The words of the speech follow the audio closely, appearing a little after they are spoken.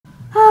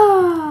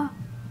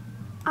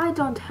I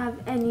don't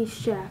have any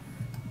chef.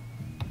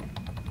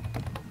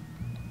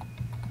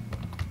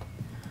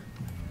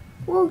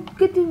 Well,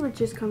 good thing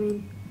Richard's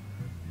coming.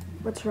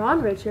 What's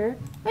wrong, Richard?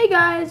 Hey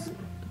guys!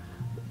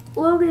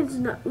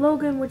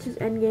 Logan, which is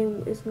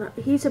Endgame, is not.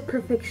 He's a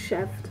perfect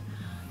chef.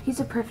 He's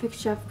a perfect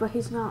chef, but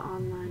he's not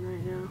online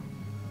right now.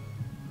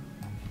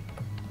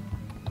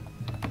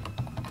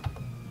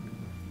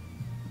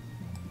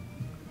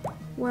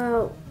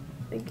 Well,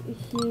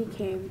 he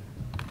came.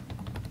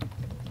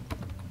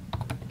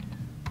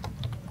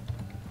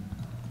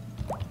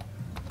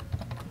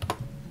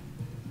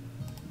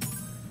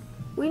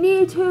 We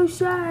need 2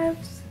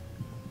 chefs.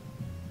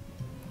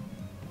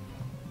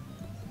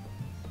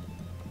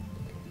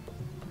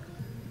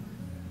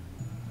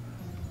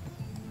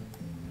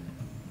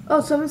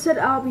 Oh, someone said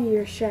I'll be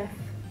your chef.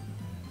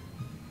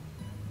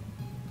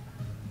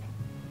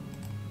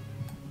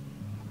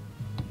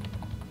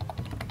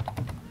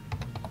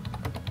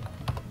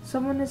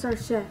 Someone is our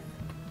chef.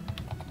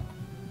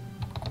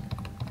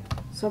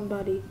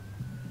 Somebody.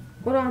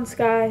 Hold on,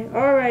 Sky.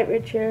 Alright,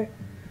 Richard.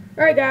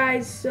 Alright,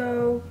 guys,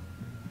 so...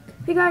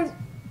 Hey, guys,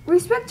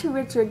 respect to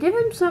Richard. Give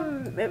him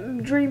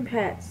some dream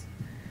pets.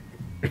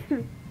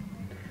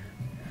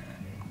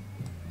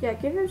 Yeah,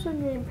 give him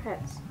some dream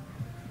pets.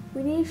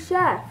 We need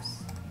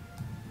chefs.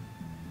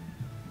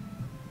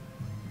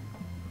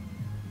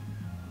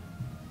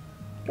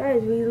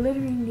 Guys, we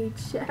literally need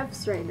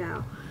chefs right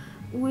now.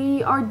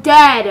 We are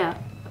dead.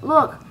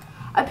 Look,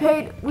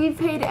 we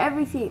paid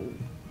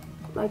everything.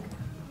 Like,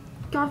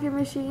 coffee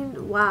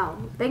machine. Wow.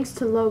 Thanks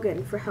to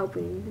Logan for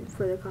helping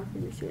for the coffee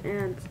machine.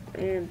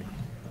 And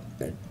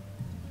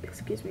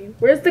excuse me.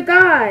 Where's the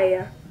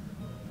guy?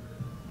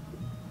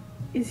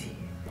 Is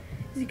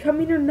he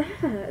coming or not?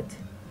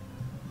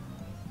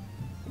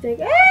 He's like,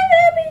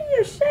 let me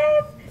your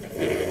chef.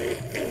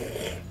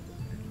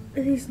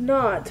 And he's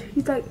not.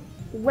 He's like,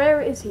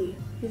 where is he?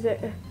 He's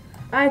like,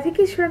 I think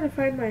he's trying to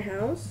find my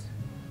house.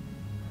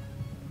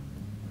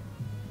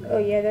 Oh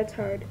yeah, that's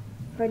hard.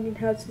 Finding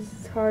houses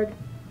is hard.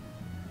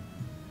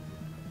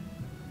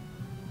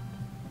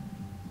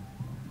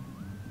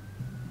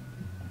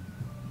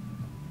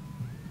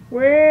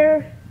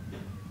 Where?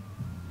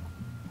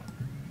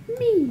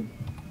 Me.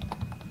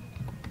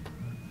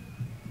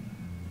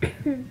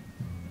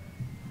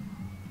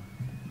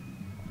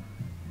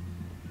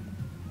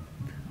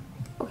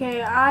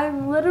 Okay,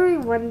 I'm literally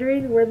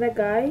wondering where that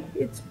guy.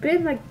 It's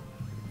been like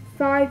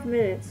 5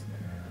 minutes.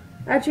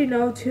 Actually,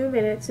 no, 2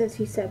 minutes since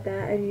he said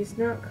that, and he's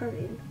not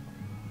coming.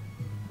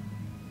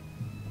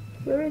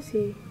 Where is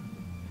he?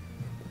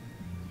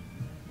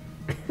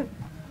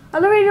 I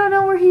literally don't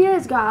know where he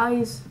is,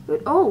 guys.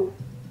 But, oh.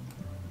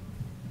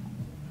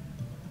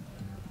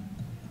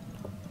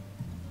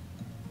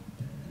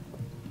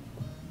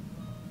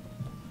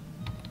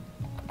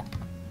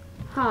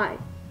 Hi.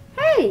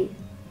 Hey!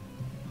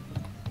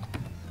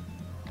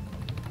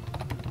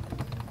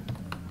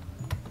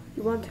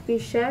 You want to be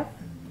chef?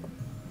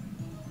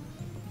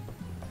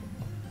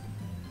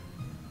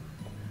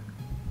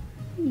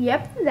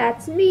 Yep,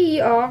 that's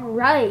me. All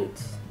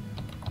right.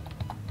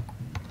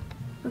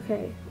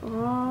 Okay.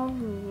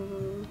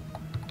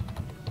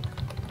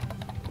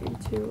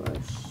 Into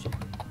a chef.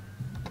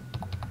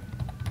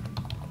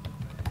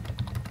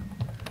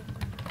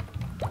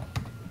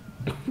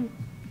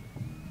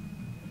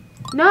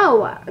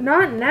 No,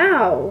 not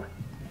now.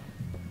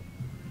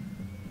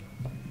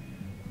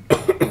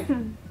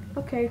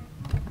 Okay.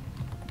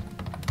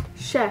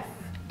 Chef.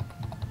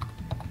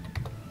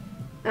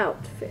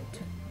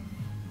 Outfit.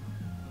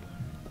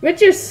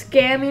 Richard's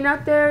scamming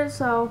out there,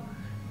 so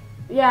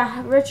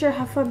yeah, Richard,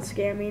 have fun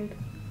scamming.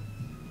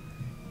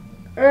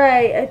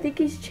 Alright, I think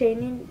he's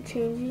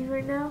changing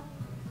right now.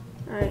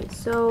 Alright,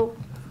 so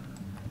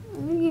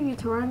I'm gonna give you a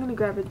tour. I'm gonna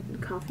grab a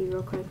coffee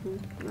real quick.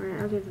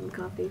 Alright, I'll give him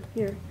coffee.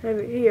 Here,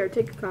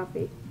 take a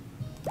coffee.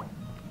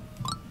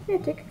 Yeah,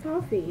 take a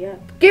coffee, yeah.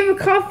 Give him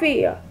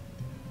coffee!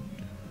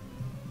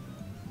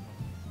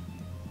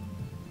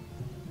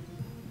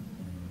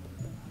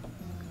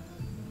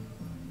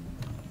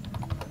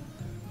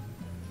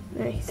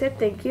 Alright, he said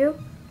thank you.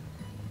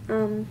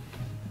 I'm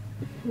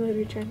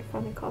literally trying to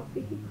find a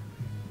coffee.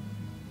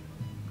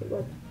 Wait,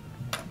 what?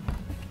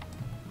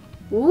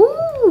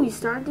 Ooh, he's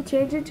starting to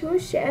change into a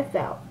chef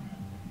out.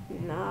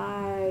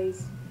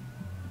 Nice.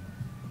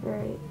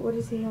 Alright, what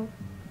does he have?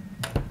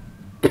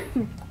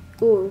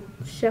 Ooh,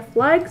 chef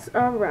legs.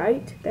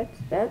 Alright,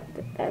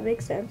 that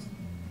makes sense.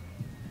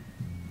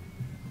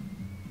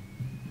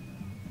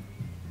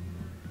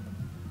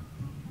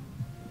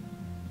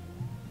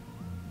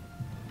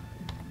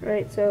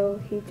 Alright, so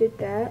he did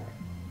that.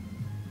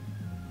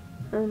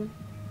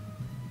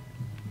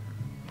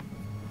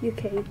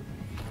 UK.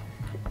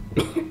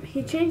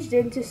 He changed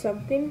into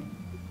something,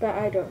 but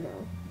I don't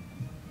know.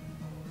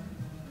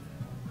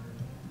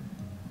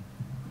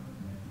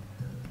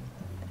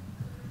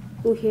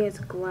 Oh, he has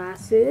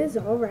glasses.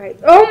 Alright.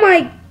 Oh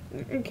my!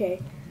 Okay.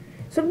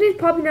 Something's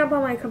popping up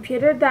on my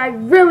computer that I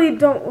really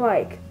don't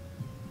like.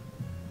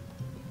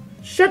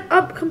 Shut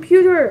up,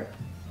 computer!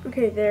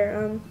 Okay,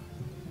 there,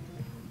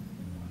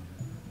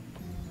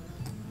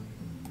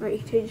 Alright,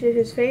 he changed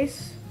his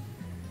face.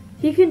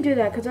 He can do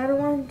that because I don't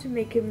want to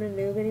make him a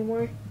noob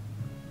anymore.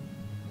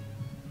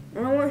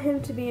 I don't want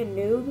him to be a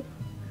noob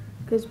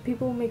because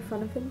people will make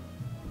fun of him.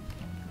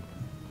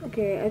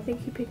 Okay, I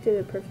think he picked it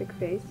a perfect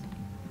face.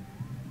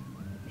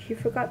 He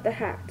forgot the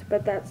hat,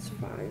 but that's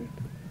fine.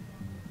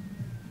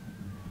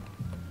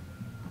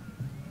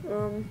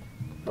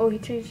 Oh, he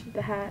changed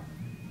the hat.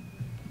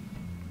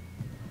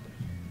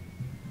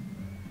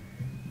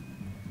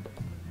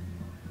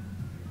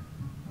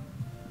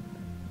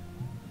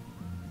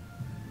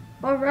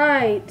 All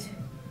right.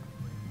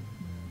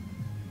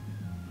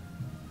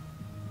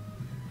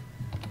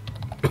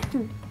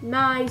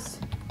 Nice.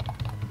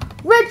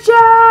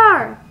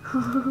 Richard!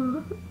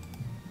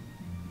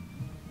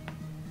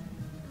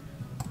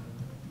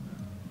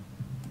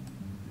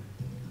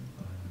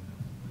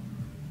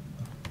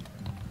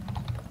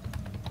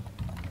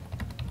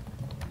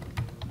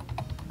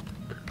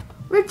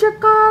 Richard,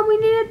 come! We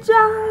need a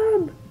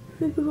job!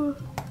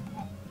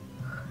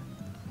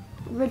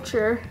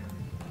 Richard.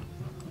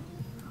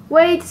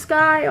 Wait,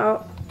 Sky!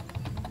 Oh.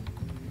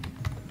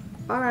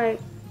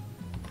 Alright.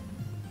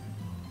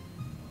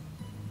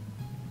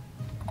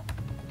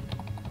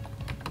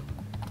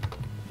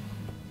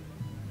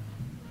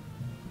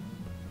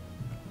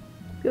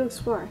 Go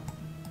explore.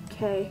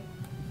 Okay.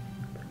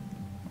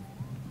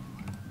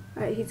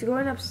 Alright, he's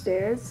going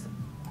upstairs.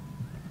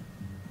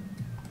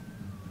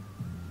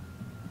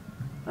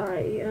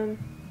 Alright,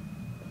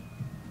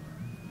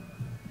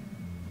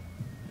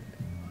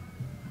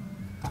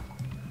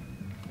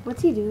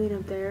 what's he doing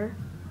up there?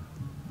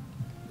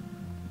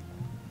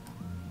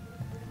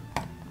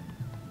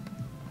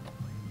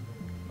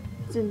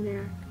 It's in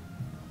there.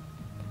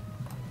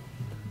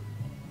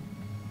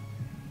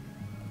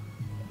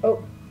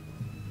 Oh.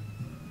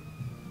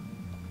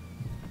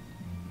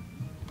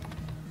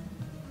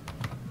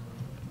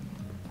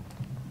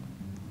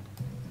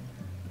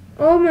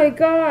 Oh my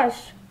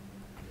gosh.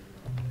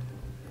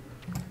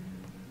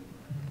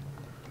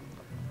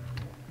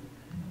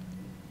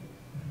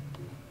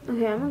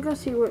 Okay, I'm gonna go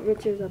see what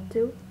Richard's up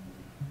to.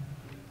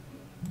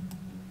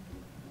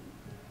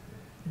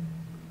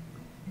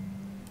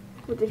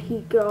 Where did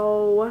he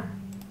go?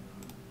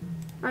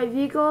 Alright,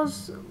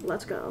 vehicles,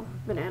 let's go.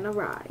 Banana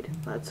ride.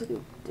 Let's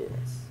do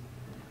this.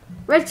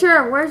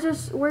 Richard,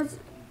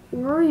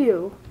 where are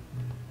you?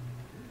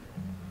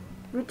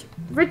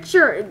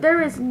 Richard,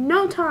 there is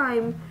no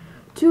time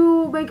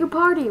to make a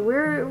party.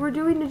 We're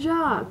doing the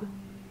job.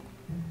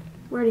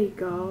 Where'd he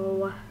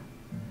go?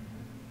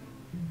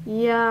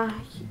 Yeah,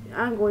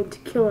 I'm going to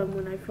kill him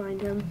when I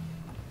find him.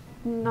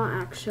 Not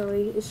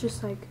actually. It's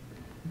just like,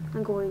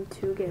 I'm going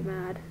to get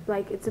mad.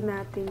 Like, it's a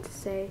mad thing to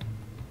say.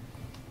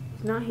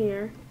 He's not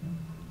here.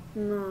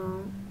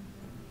 No.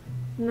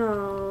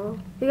 No.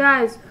 Hey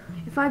guys,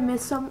 if I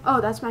miss some... Oh,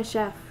 that's my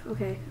chef.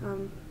 Okay,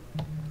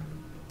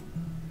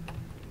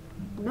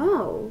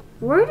 No.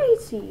 Where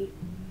is he?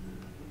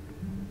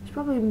 He's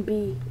probably in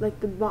B.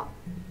 Like the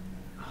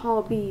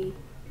hall B.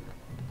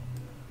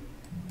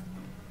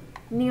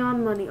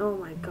 Neon money. Oh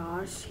my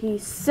gosh.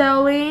 He's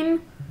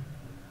selling.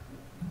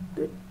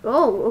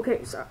 Oh,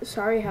 okay.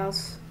 Sorry,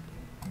 house.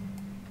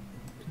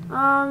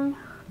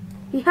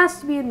 He has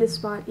to be in this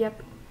spot.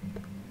 Yep.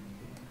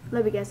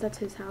 Let me guess. That's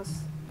his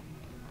house.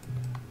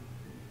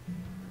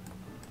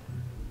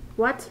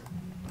 What?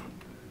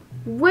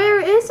 Where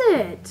is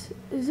it?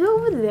 Is it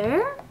over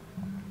there?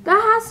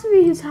 That has to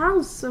be his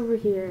house over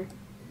here.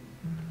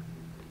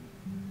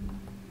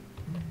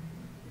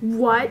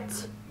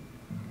 What?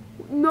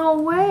 No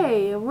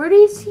way. Where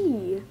is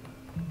he?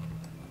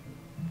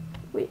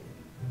 Wait.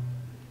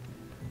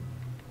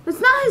 It's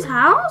not his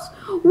house?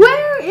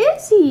 Where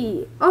is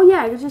he? Oh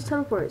yeah, I can just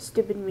teleport.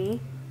 Stupid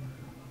me.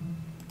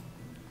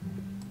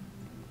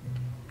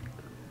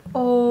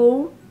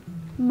 Oh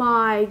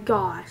my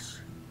gosh.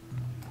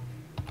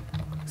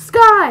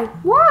 Sky,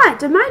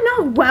 what? Am I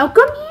not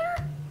welcome here?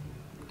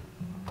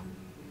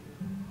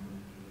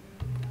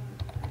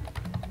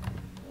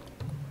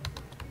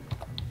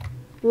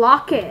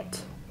 Lock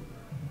it.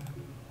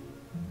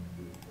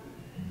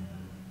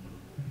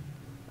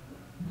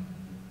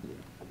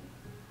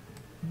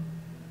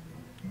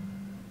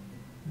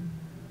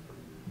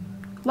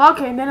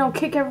 Lock it and then it'll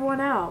kick everyone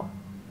out.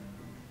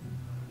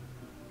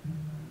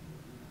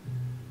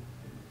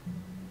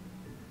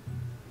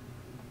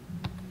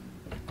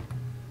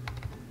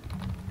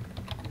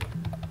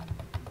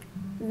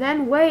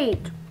 Then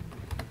wait.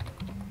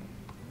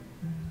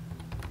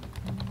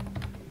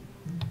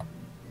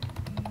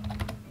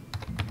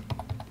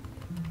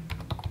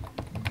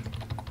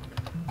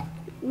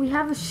 We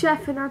have a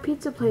chef in our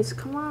pizza place.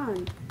 Come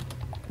on.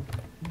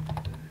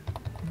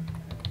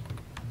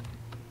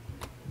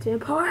 It's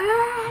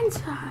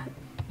important.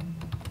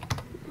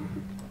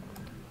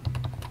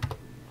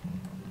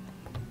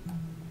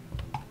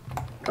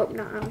 Oh,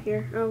 not out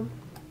here. Oh.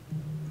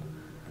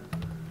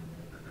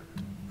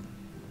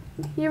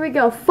 Here we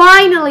go.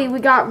 Finally, we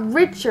got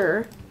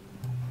richer.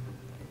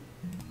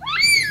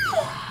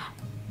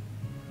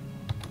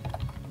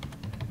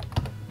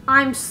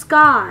 I'm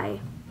Sky.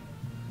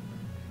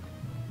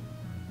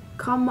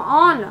 Come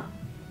on.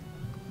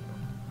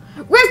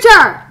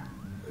 Richard!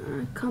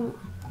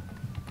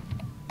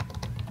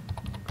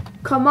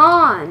 Come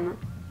on.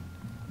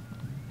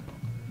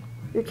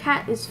 Your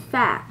cat is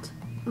fat.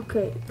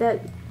 Okay,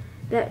 that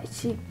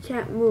she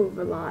can't move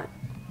a lot.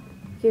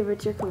 Okay,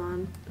 Richard, come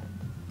on.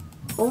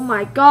 Oh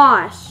my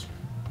gosh.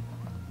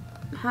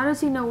 How does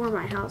he know where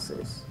my house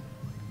is?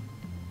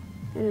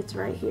 And it's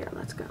right here.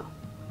 Let's go.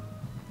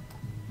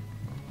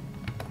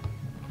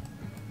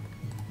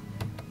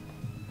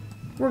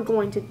 We're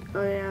going to...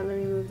 Oh yeah, let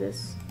me move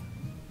this.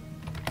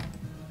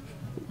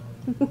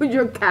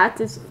 Your cat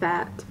is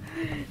fat.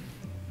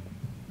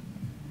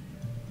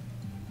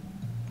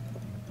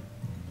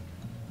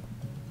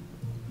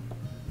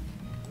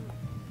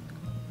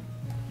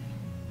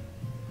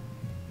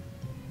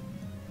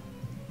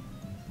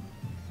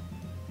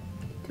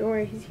 Don't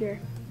worry, he's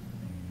here.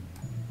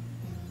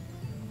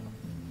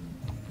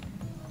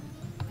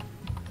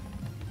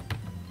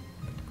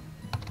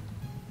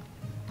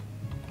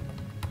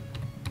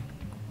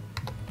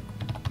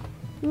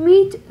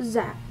 Meet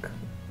Zach.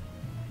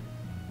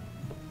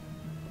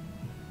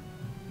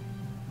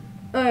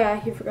 Oh yeah,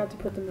 he forgot to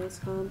put the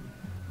mask on.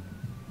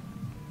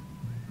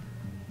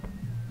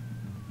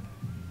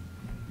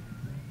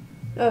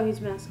 Oh,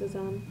 his mask is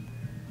on.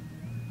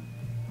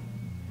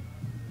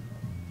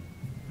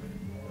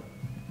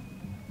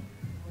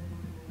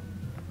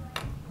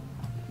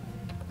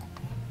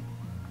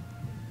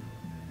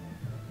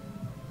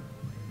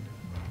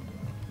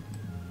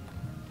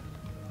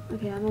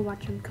 Okay, I'm gonna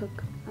watch him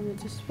cook. I'm gonna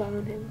just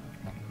spawn him.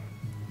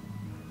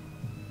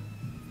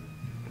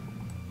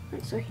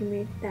 Alright, so he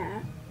made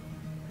that.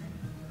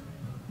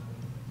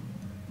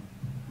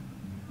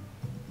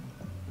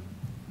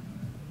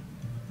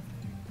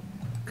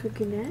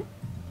 Cooking it.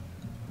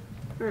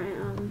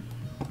 Alright,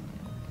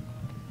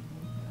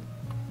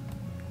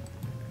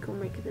 go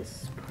make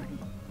this party.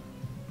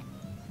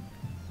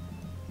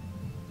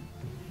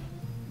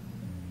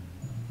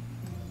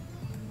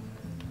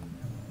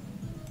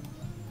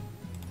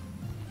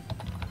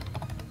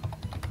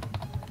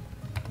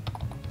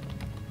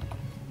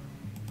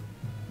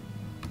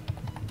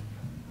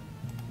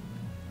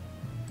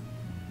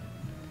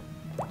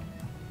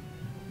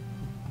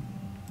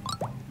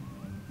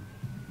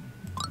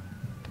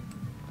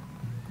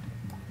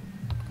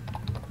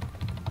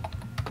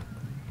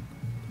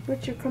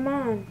 Richard, come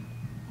on.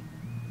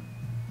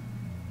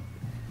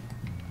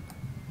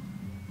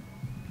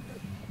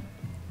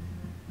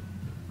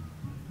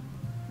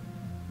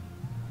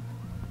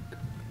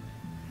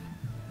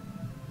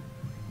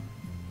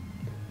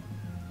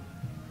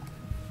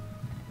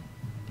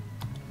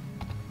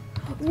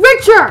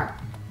 Richard!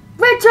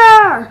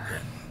 Richard!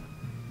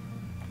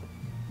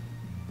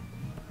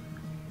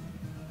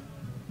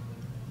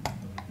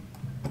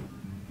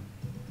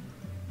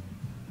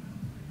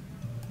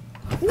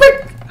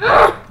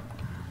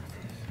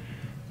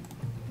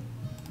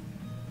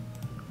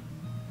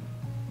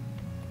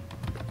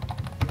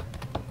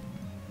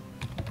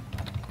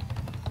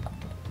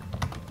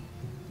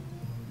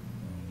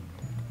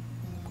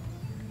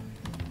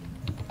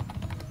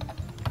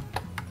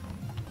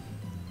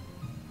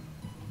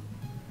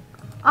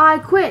 I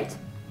quit.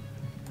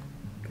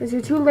 Because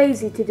you're too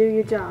lazy to do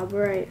your job.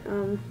 Right,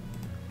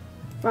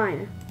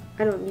 fine.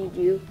 I don't need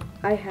you.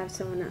 I have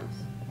someone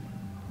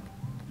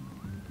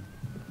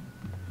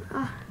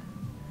else.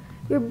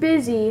 You're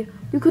busy.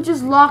 You could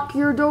just lock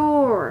your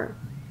door.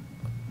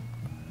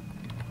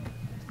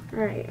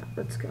 Alright,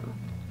 let's go.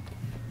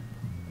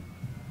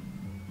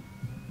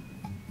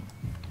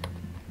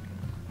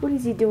 What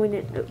is he doing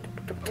in...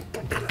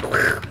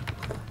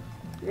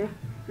 Yeah,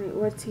 right,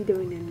 what's he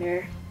doing in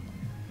there?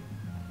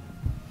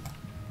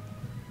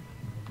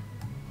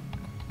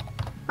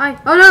 Hi.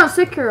 Oh no,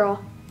 sick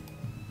girl.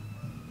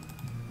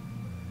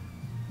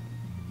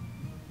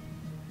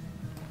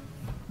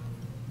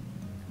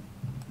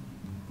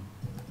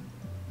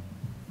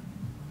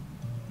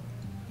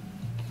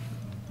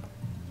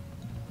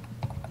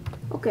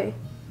 Okay.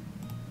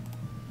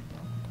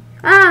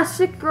 Ah,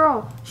 sick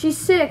girl. She's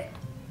sick.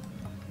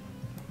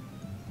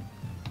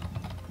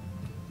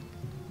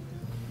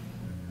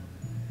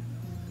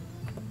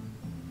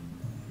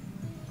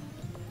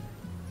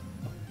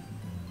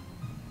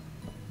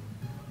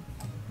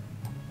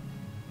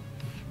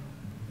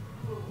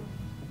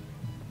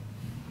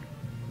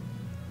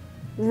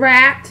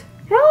 Rat.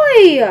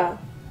 Hey!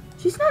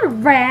 She's not a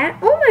rat.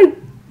 Oh my...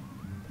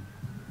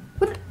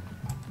 What?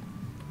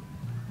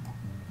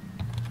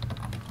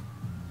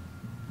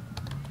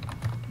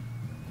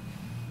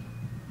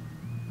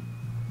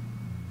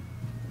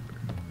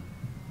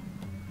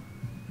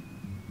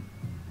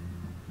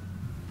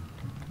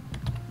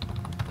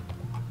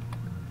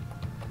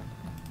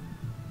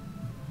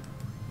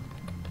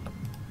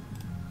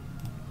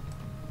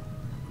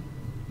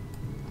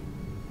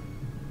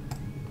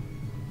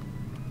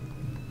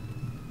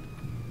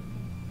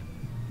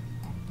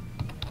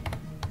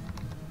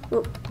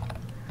 Oh.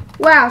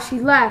 Wow, she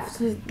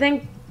left.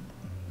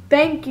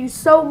 Thank you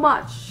so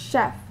much,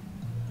 Chef.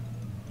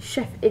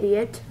 Chef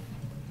idiot.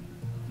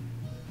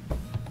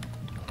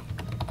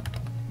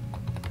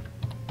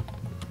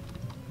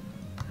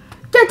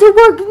 to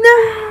work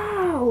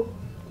now!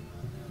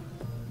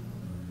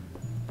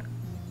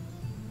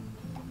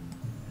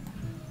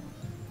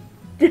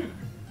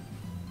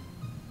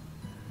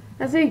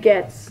 That's what he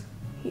gets.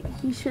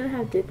 He shouldn't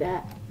have did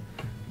that.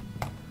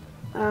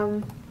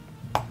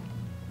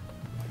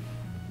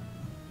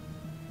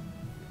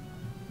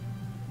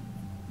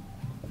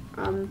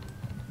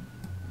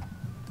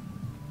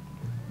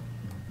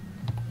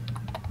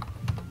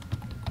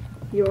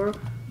 You're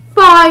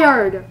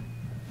fired!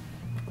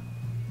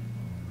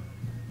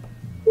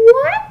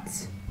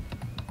 What?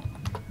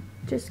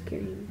 Just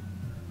kidding.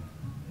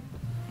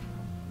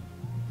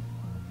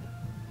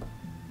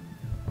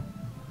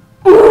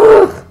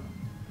 Ugh!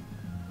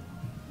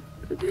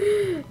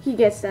 He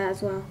gets that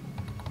as well.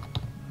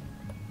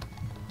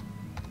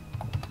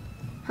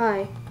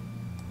 Hi.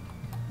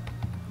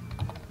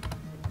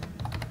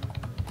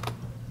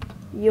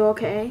 You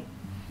okay?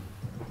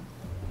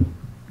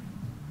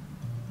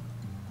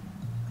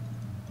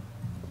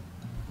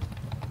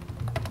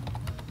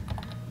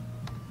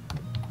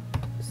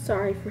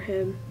 Sorry for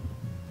him.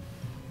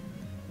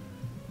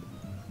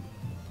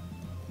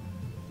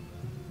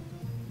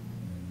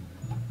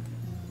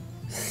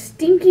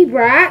 Stinky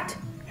brat.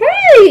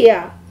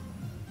 Hey!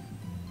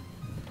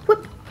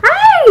 What?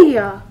 Hey!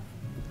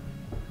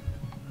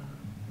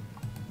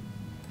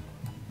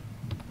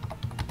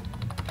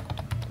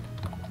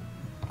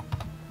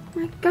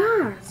 My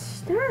God,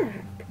 stop.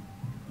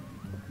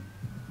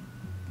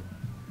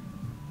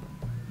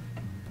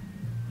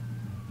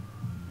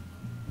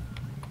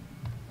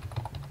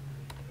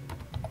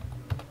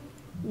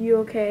 You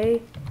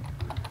okay?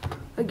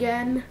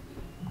 Again?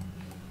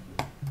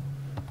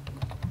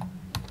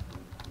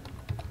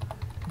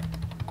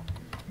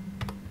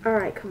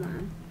 Alright, come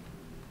on.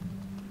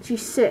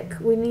 She's sick.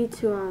 We need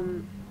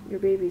to, your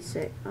baby's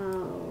sick.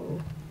 Oh.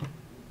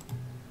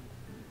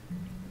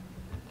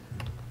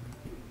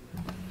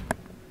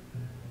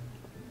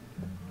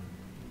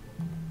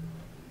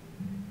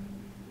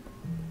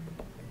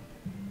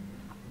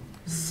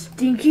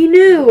 Stinky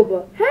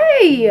noob!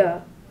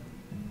 Hey!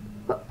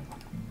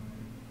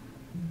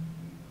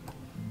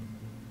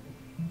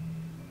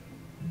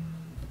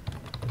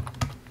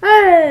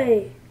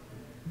 Hey!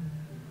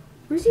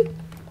 Where's he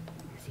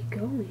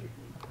going?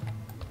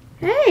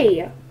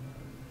 Hey!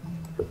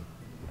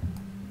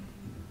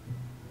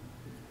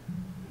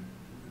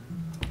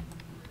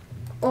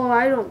 Oh,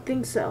 I don't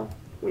think so.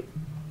 Wait.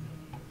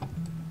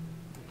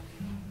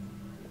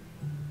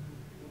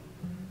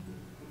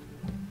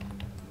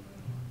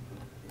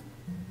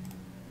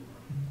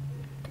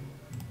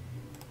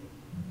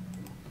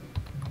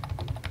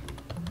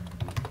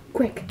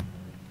 Quick.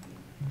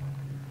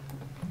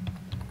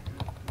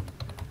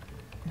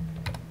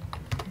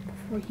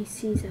 Before he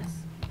sees us.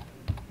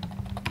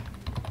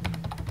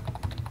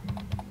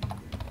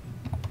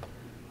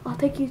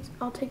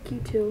 I'll take you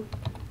to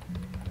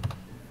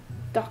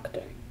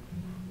doctor.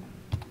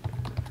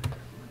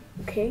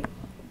 Okay.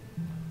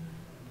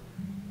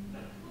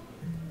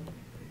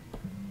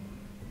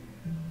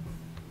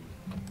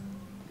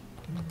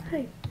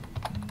 Hey.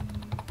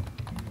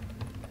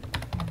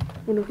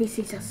 Oh no, he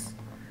sees us.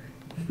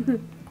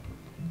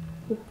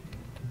 Oh.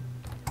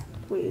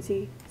 Wait, is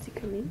he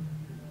coming?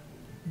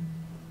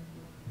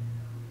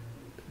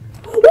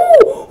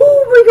 Oh!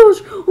 Oh my gosh!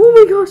 Oh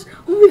my gosh!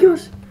 Oh my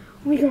gosh!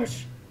 Oh my gosh!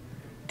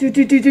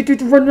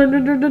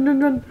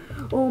 Run!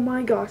 Oh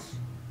my gosh!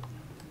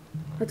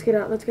 Let's get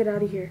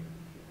out of here.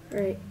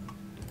 Right.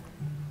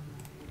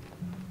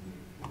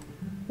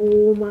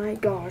 Oh my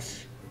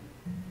gosh.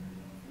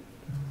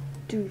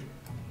 Dude.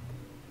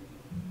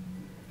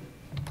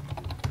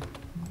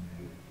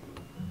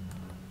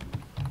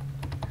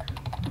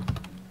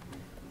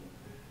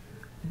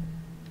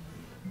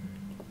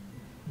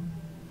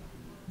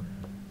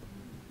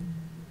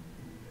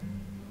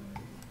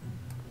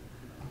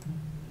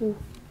 Ooh.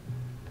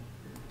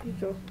 There you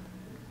go.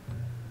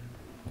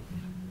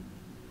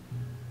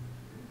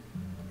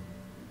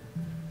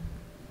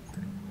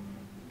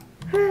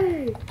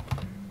 Hey!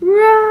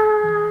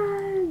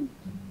 Run!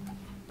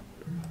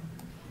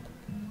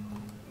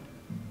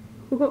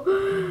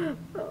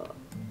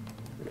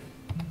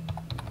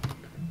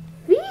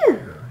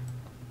 Phew!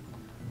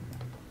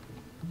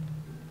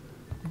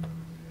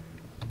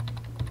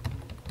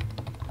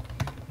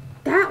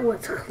 That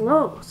was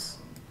close.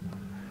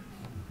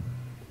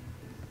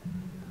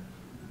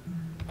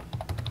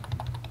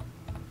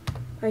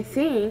 I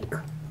think.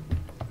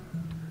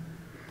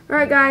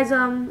 Alright guys,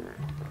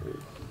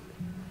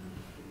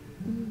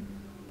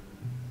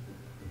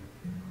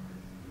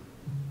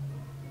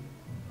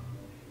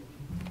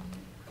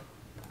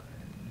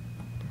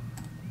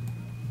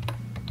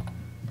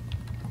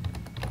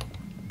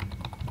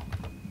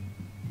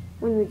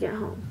 when we get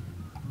home.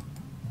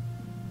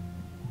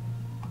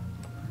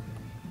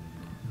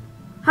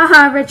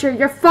 Haha, Richard,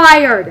 you're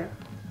fired!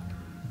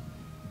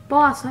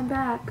 Boss, I'm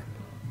back.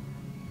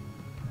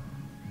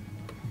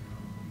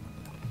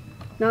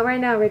 Not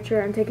right now,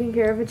 Richard. I'm taking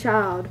care of a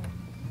child.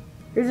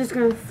 You're just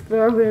gonna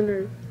throw in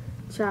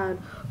a child.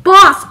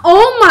 Boss!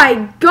 Oh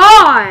my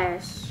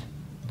gosh!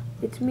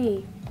 It's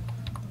me.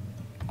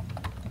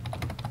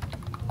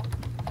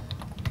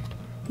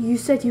 You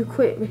said you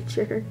quit,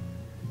 Richard.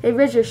 Hey,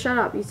 Richard, shut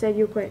up. You said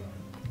you quit.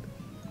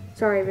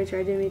 Sorry, Richard.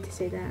 I didn't mean to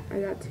say that. I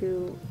got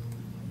to...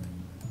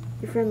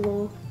 Your friend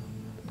Lowell.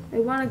 I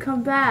want to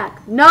come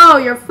back. No,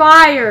 you're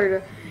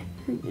fired.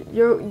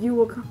 You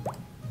will come...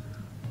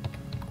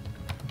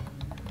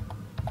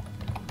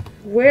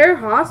 Where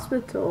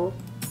hospital?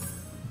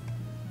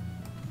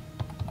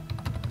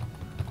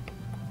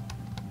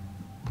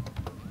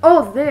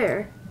 Oh,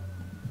 there.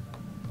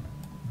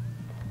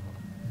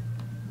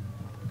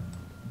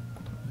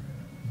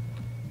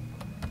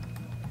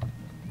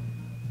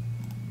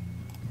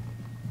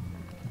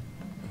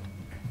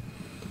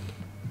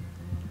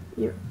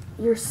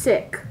 You're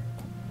sick.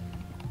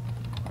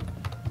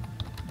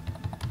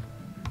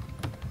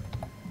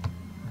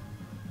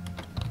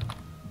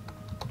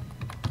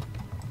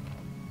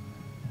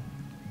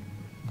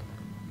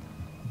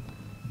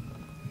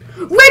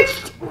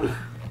 Rich!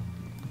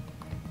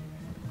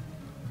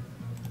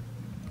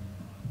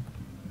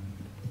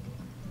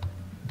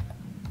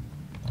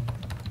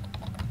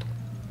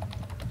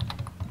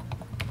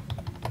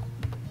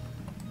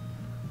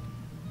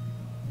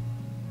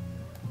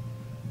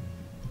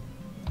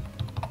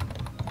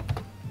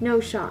 No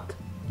shot.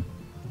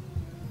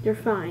 You're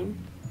fine.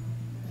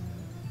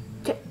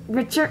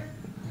 Richard,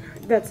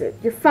 that's it.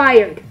 You're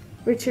fired.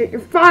 Richard, you're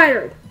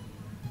fired.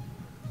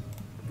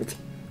 Richard.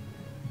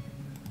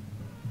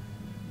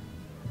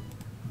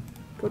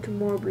 Put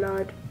more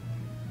blood.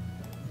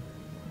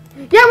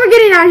 Yeah, we're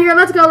getting out of here.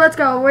 Let's go, let's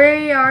go.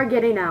 We are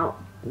getting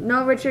out.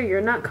 No, Richard,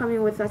 you're not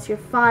coming with us. You're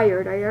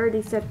fired. I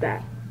already said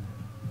that.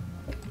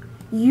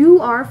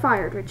 You are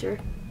fired, Richard.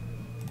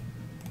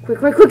 Quick,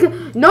 quick, quick.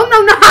 No,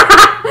 no, no.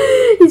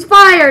 He's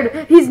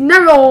fired. He's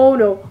never. Oh,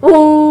 no.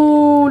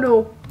 Oh,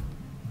 no.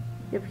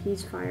 Yep,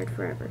 he's fired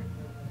forever.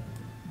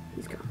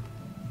 He's gone.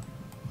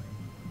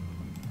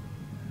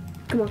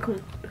 Come on, come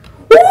on.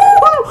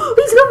 Ooh,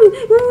 he's coming.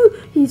 Ooh,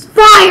 he's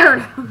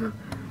fired.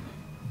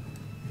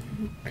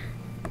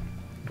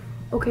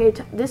 Okay,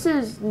 this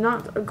is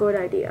not a good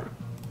idea.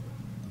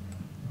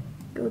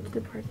 Go to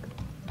the park.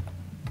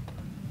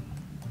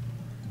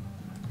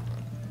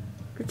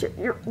 Richard,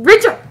 you're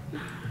Richard.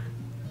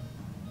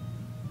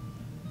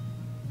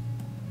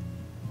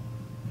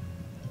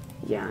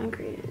 Yeah, I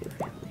created a new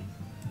family.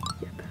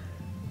 Yep.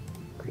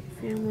 Create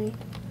family.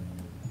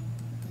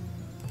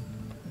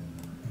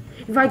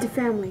 Invite the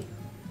family.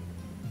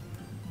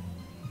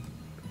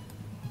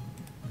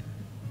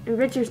 And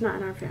Richard's not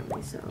in our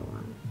family, so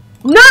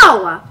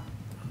no!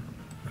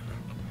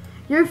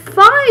 You're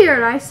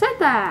fired! I said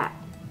that!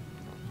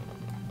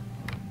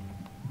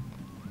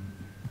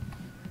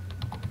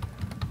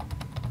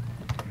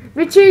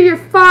 Richard, you're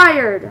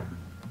fired!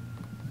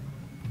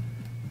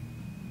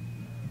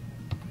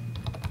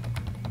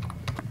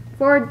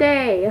 For a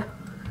day.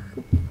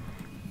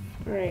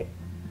 Alright.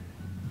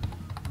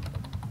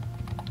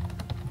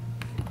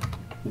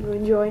 You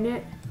enjoying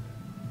it?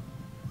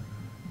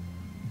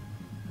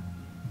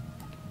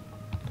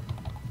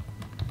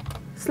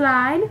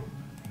 Slide.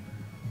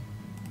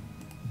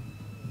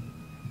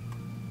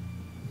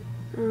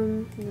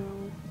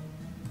 No.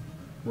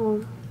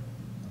 Oh.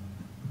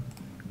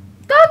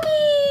 Doggy!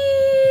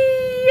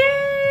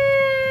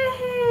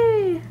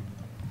 Yay!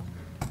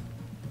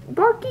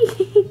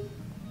 Barky!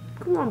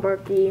 Come on,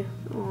 Barky.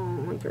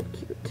 Oh, you're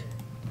cute.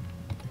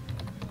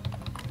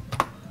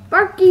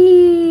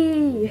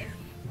 Barky!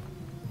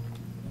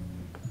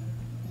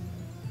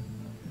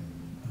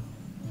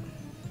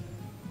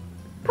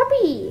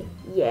 Puppy!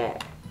 Yeah.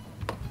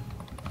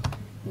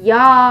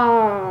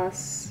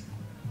 Yas.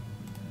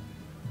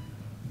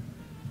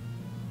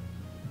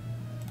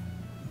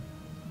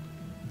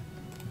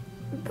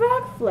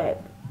 Backflip.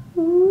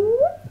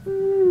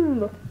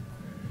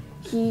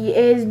 He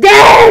is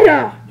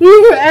dead!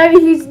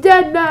 He's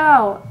dead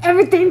now!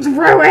 Everything's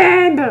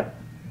ruined!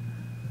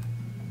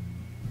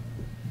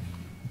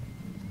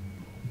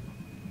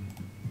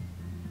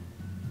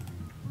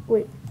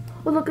 Wait.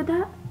 Oh, look at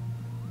that.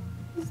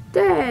 He's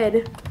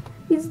dead.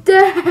 He's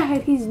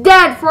dead. He's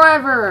dead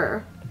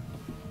forever.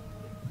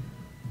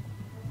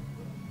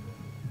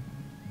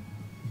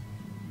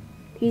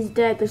 He's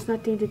dead. There's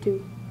nothing to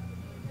do.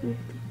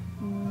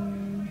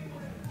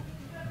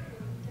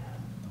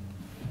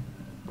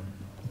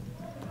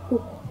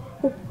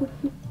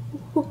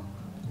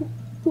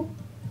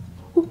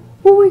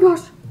 Oh my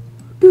gosh.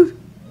 Dude.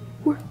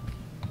 Where?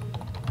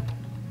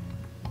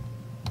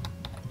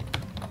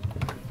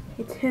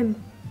 It's him.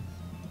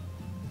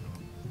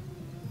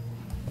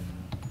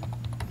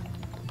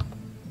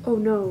 Oh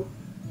no.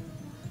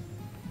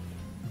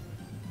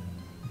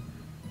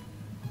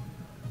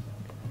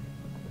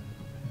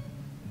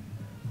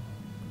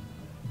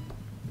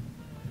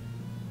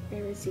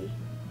 Where is he?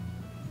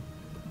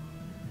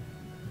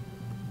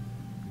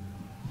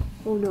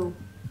 Oh no.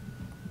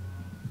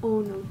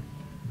 Oh no.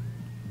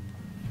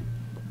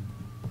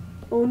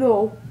 Oh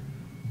no.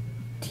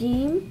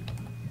 Team?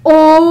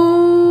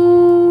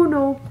 Oh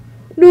no.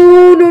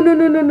 No, no, no,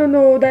 no, no, no,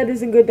 no. That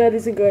isn't good. That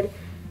isn't good.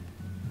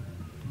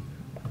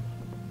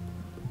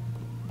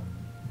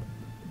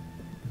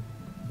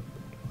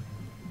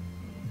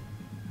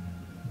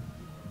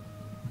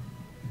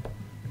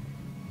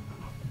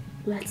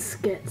 Let's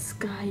get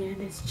Sky and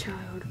his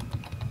child.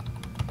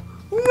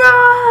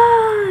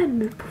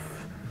 Run!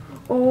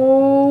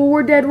 Oh,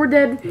 we're dead, we're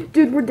dead.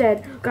 Dude, we're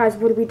dead. Guys,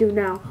 what do we do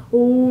now?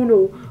 Oh,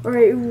 no. All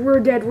right, we're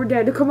dead, we're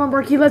dead. Come on,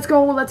 Marky, let's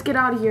go. Let's get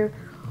out of here.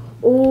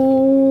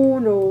 Oh,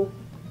 no.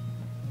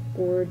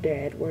 We're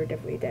dead. We're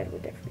definitely dead. We're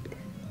definitely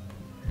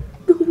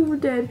dead. We're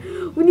dead.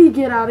 We need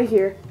to get out of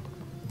here.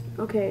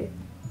 Okay.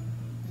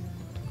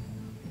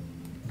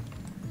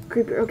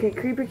 Creeper. Okay,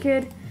 Creeper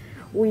Kid.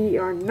 We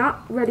are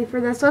not ready for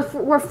this.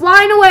 We're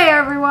flying away,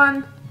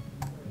 everyone.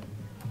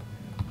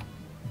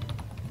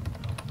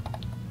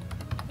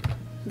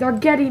 They're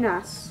getting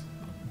us.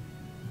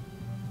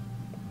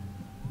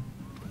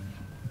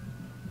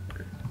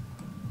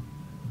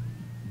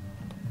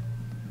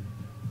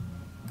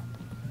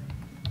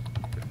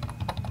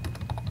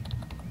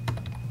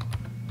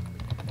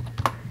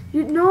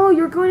 No,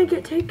 you're going to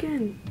get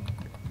taken.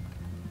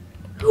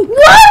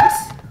 What?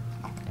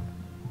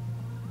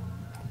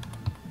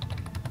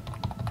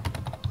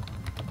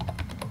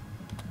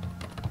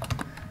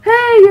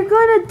 Hey, you're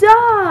gonna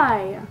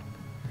die.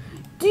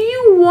 Do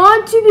you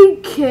want to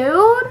be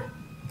killed?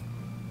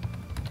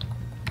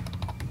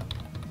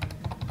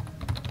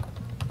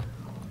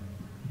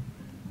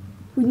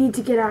 We need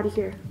to get out of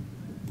here.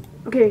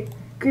 Okay,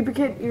 Creeper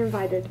Kid, you're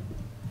invited.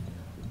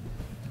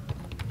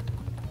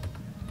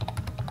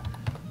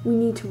 We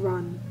need to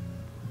run.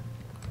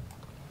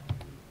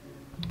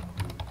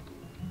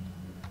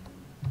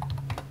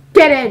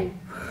 Get in!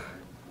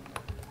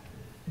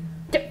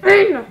 Get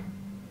in!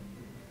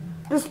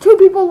 There's 2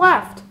 people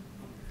left.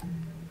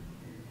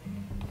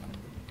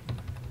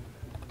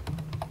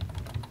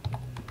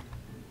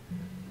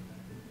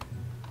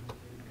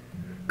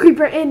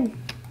 Creeper in.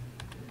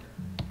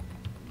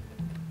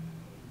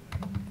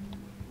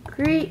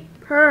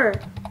 Creeper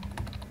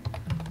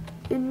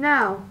in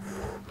now.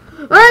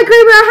 Alright,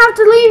 Creeper, I have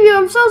to leave you.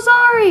 I'm so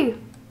sorry.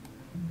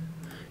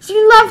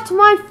 She left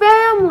my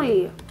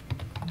family.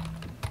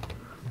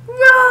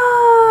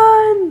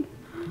 Run!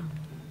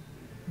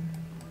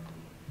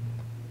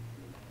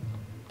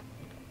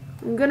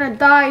 I'm gonna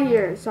die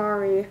here.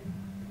 Sorry.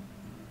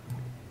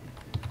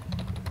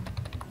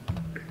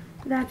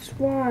 That's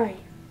why.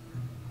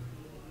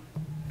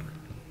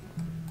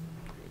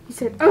 He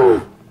said,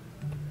 ugh.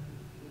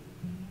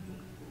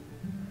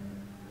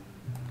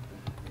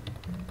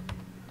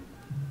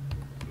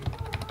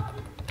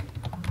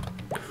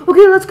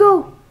 Okay, let's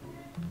go.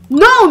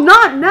 No,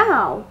 not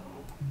now.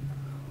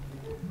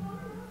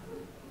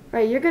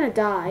 Right, you're gonna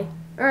die.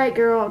 Alright,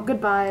 girl,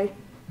 goodbye.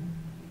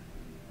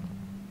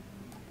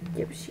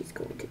 Yep, she's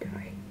going to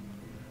die.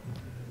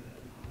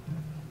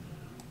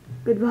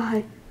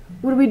 Goodbye.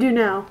 What do we do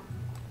now?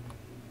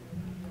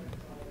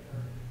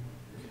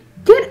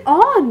 Get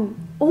on!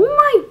 Oh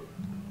my...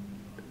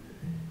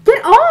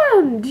 Get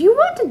on! Do you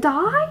want to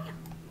die?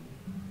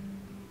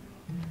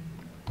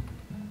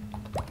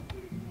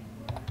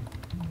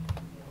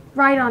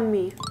 Right on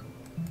me.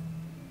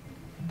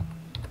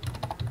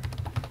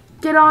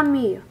 Get on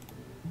me.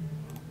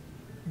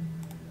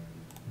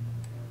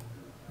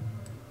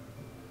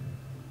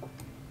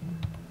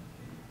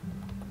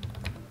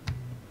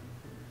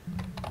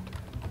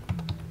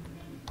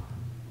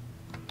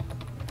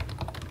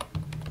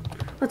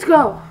 Let's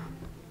go.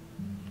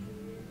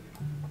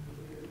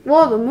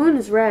 Whoa, the moon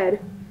is red.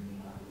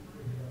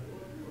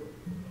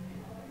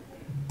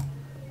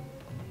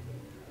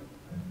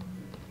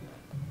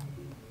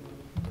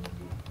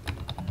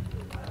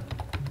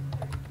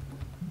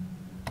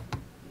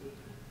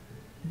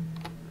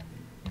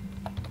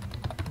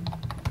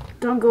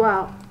 Don't go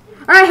out.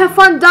 Alright, have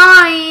fun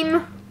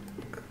dying.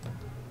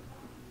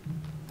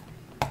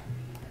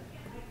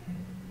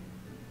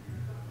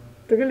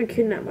 They're gonna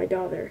kidnap my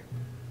daughter.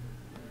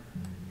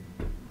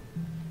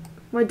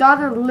 My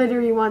daughter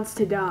literally wants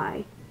to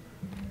die.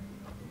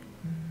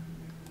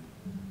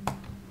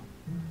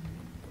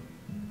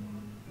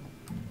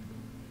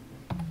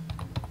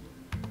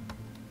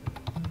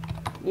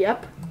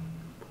 Yep.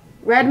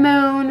 Red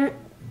moon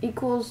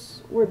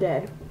equals we're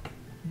dead.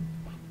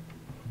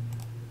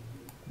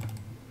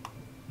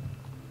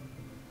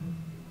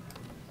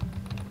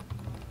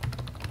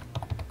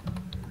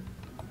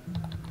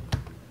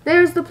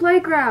 There's the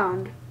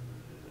playground.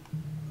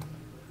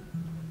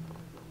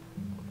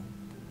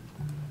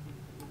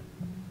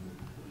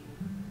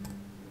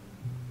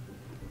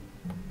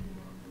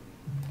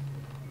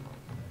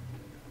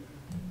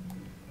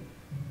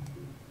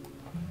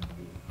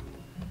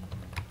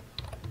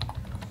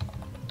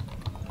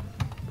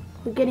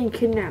 We're getting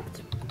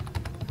kidnapped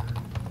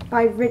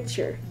by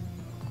Richard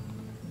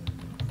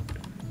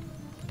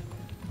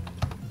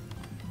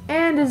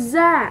and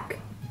Zach.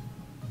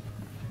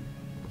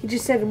 He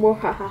just said more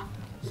haha.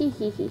 He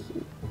he he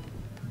he.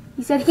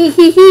 He said he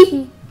he he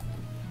he.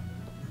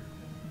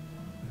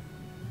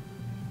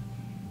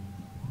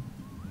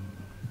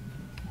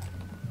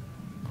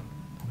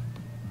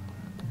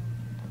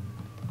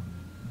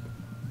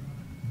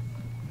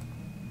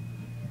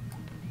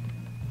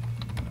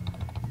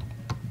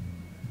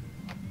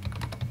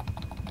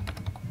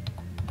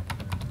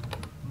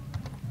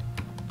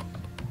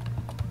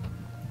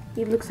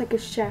 He looks like a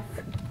chef.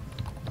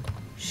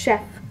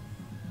 Chef.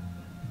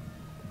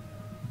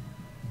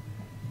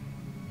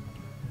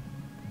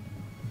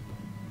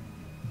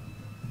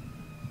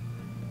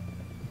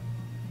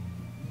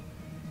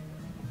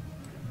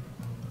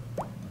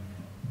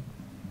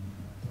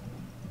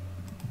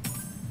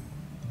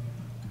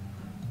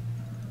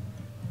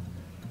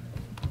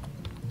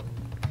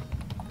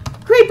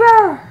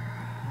 Creeper!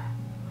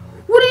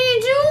 What are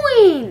you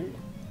doing?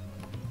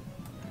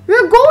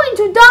 You're going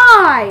to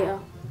die!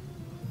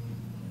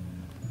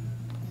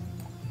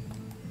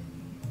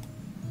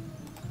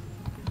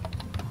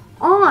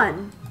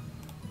 On!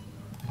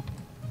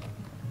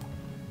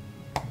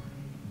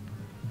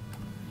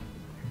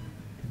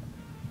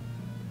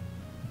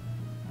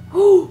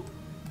 Oh!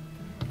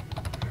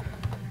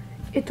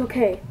 It's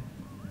okay.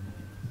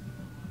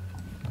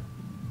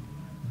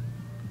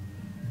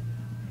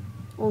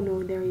 Oh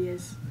no, there he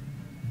is.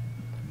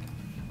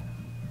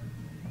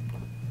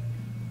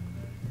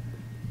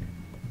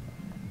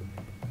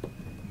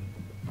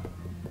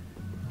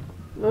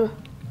 Ugh.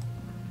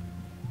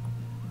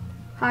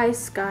 Hi,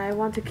 Sky. I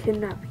want to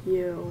kidnap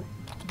you.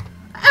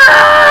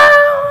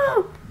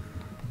 Ah!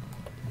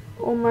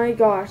 Oh my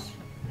gosh.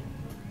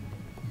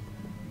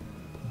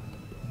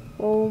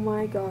 Oh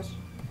my gosh.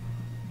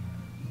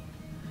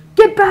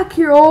 Get back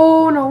here!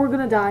 Oh no, we're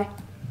gonna die.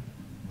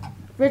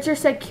 Richard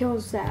said kill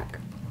Zach.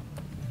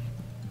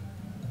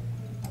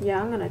 Yeah,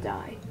 I'm gonna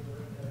die.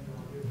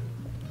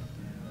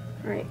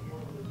 Alright.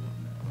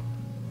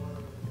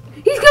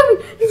 He's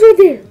coming! He's right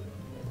there!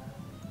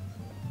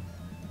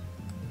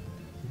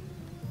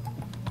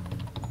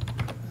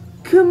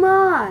 Come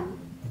on!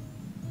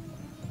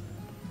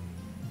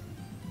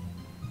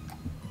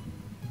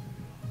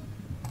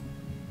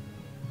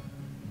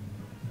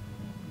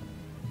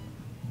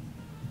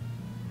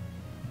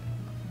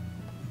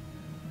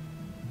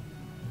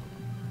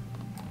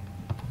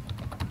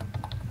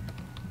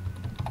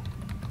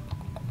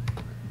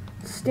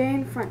 Stay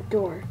in front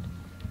door.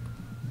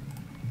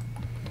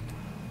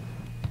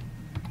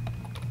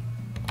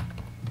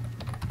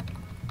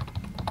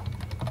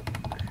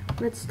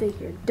 Let's stay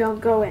here. Don't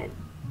go in.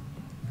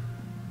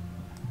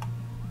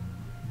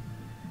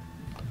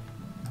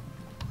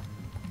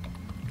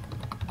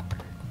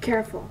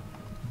 Careful.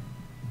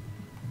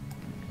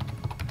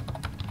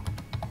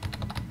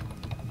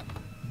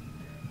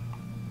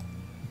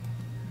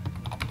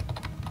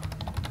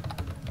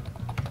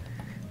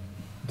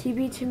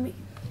 TB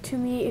to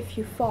me if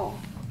you fall.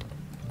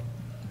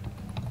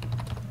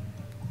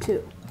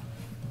 2.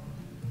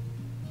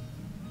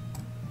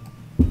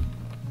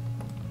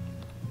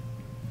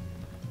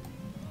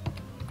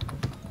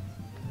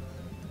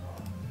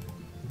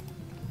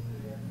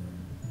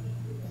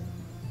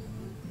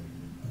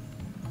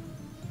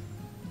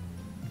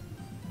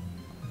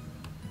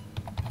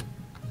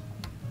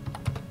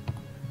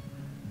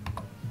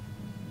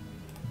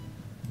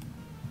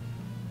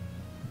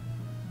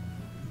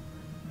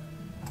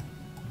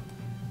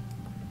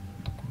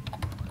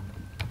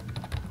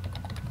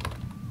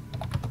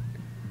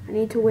 I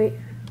need to wait.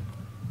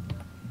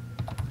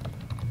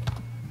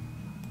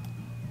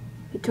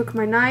 He took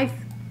my knife.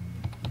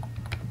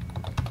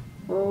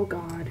 Oh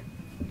God.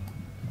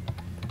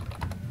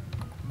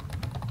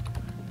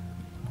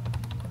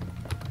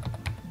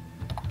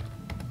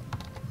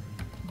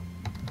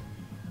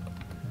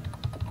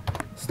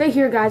 Stay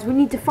here, guys. We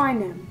need to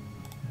find him.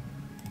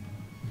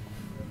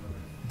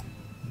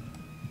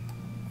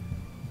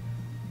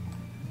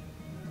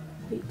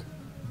 Wait.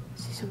 I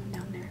see someone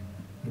down there.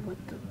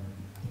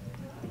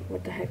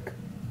 What the heck?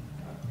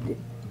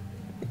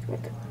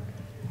 What the?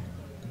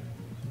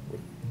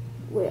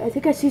 Wait, I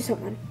think I see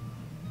someone.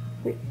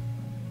 Wait.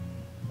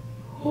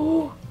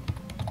 Oh!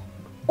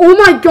 Oh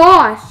my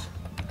gosh!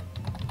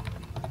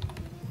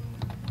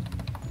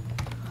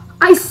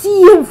 I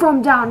see him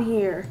from down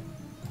here.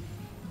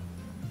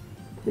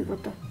 Wait,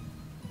 what the?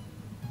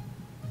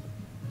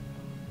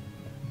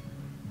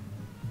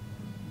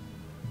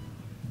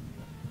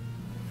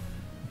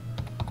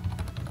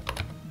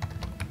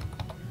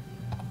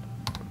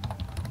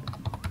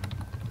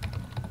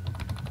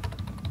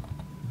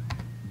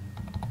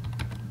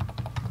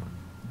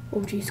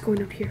 Oh geez,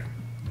 going up here.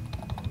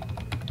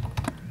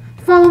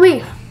 Follow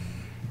me.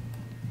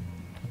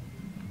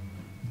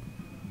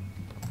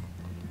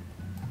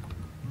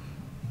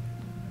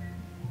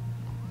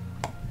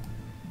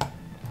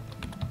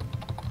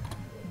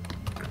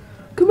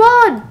 Come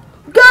on!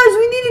 Guys,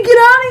 we need to get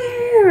out of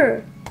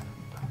here!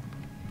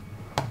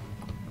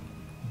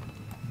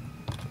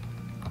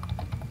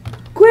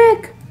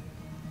 Quick!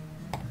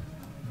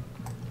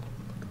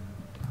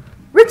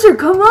 Richard,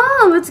 come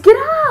on! Let's get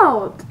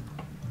out!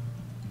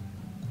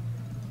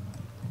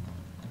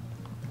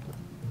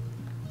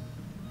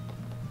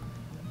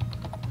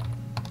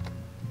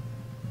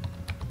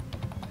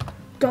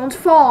 Don't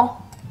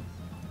fall.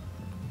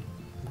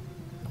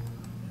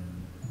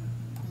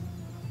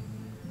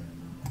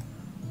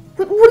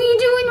 What are you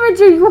doing,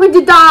 Richard? You're going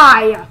to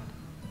die.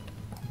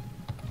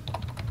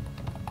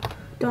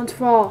 Don't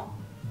fall.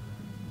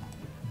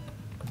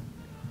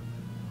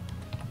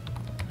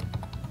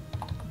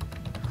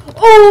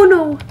 Oh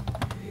no!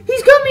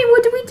 He's coming!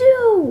 What do we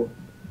do?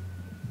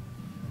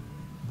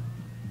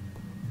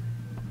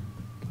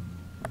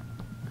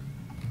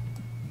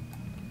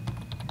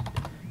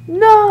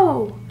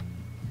 No!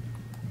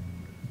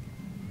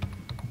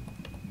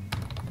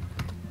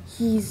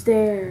 He's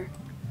there.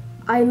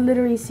 I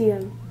literally see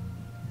him.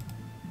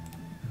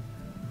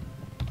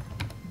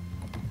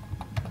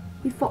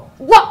 He fall.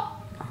 What?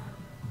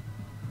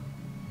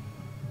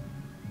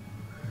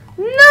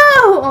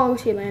 No! Oh,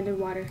 she landed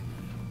water.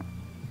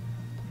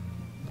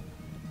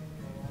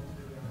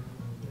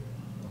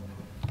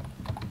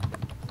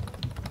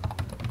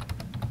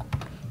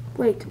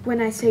 Wait,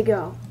 when I say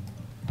go.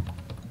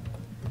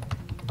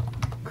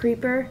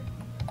 Creeper,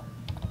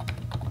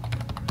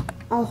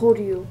 I'll hold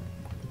you.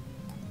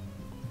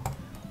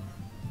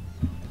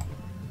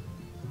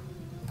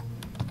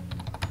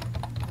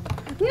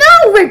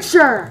 No,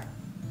 Richard!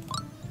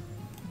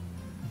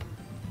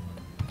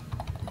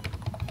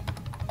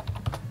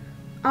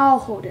 I'll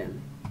hold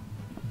him.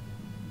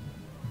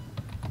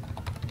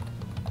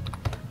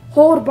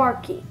 Hold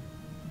Barky.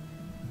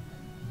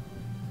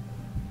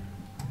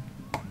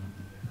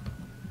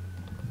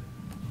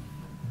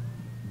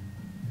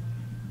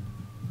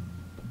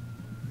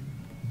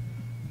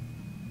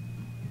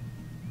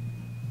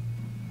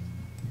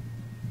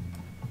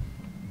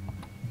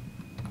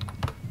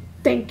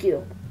 Thank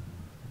you.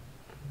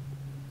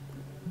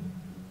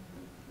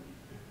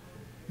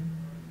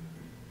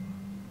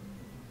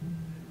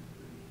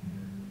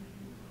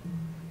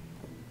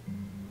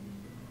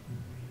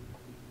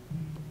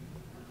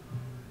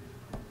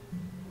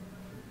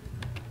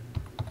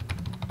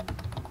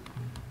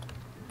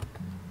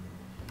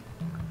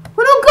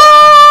 Little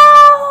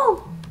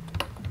go!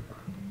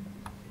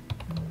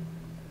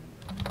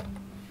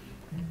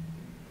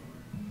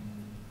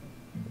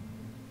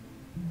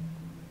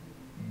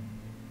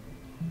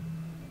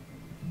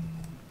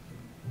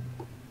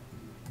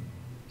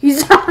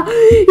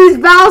 He's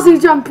bouncing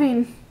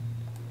jumping.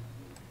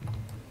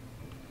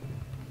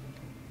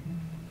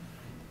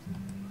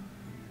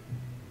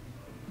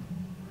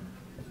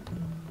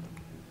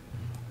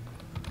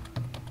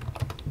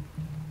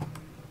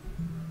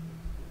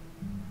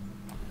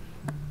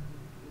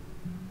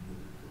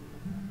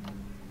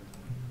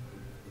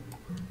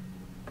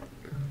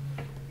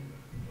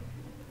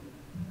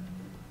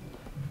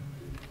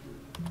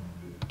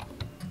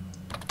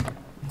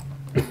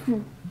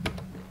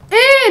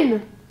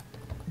 In!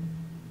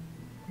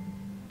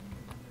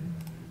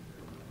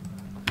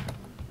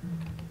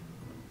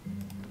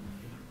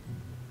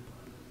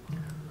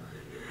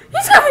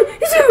 He's coming!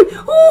 He's coming!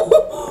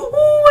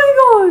 Oh my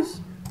gosh!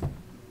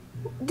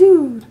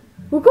 Dude,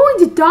 we're going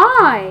to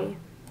die!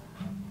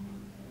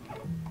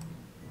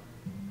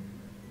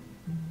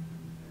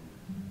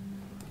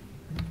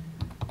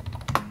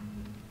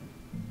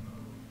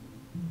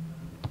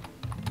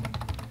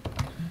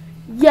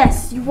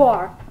 Yes, you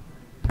are.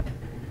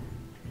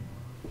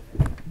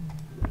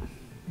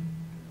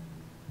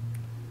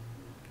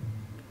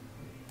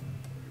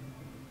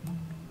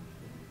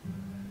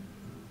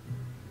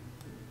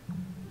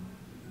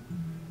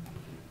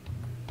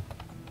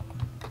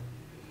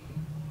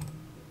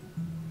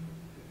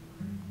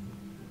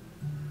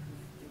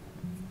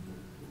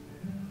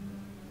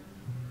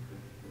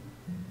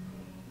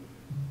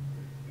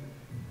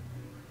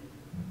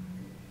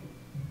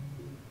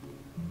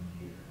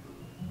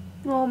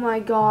 Oh my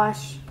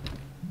gosh.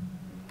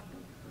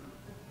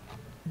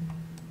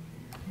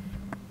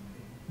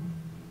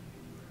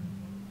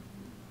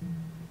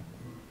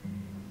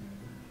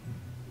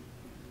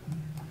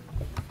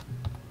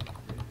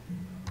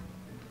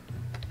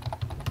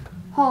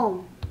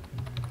 Home.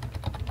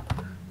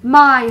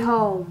 My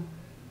home.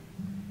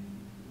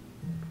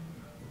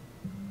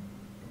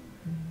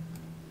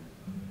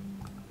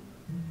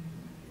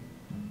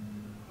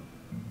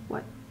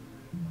 What?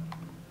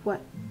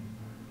 What?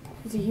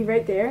 Is he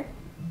right there?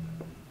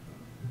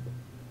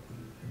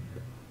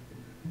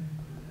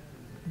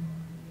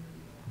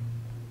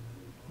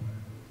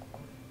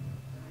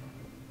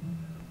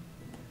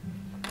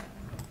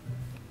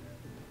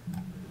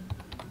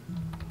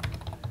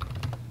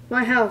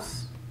 My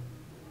house.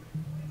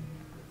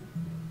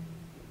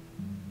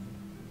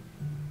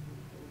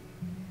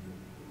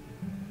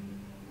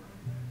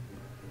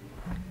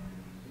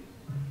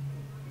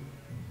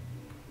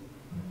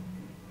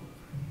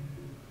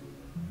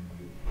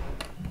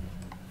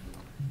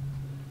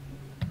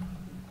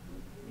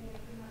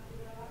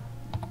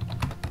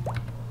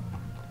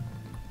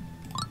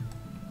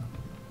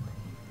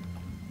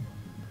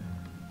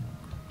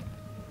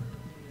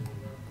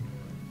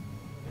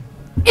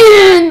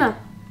 In!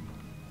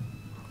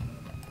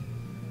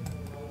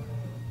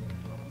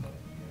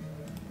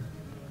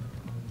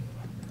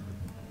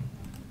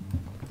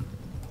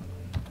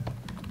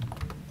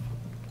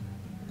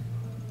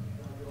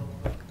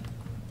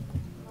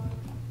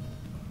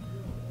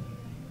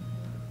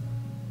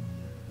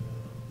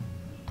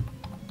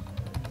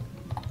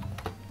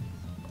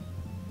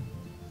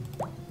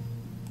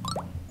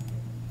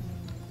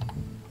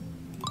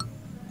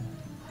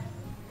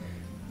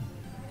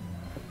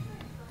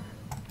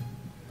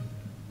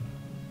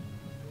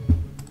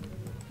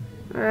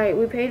 Alright,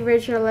 we paid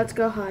Richard. Let's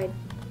go hide.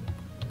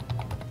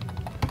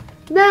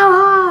 Now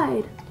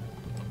hide!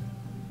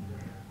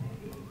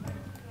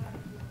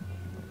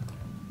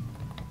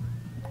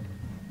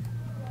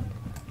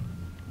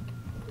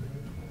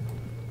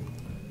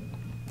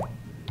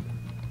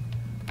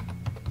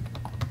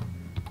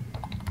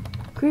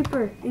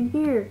 Creeper, in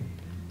here.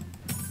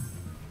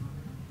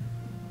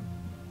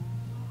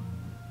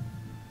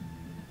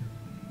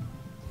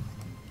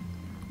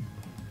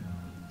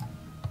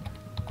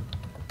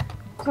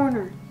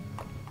 Corner.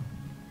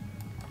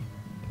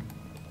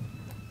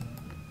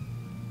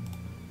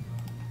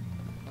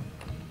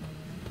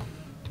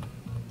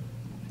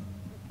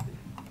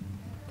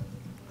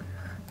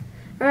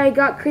 Alright,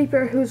 got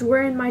Creeper who's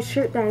wearing my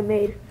shirt that I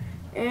made.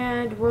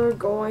 And we're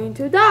going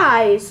to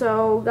die.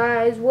 So,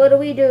 guys, what do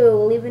we do?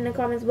 Leave in the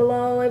comments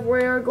below if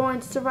we're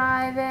going to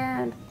survive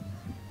and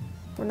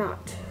we're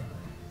not.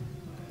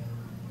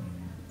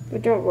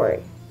 But don't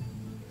worry.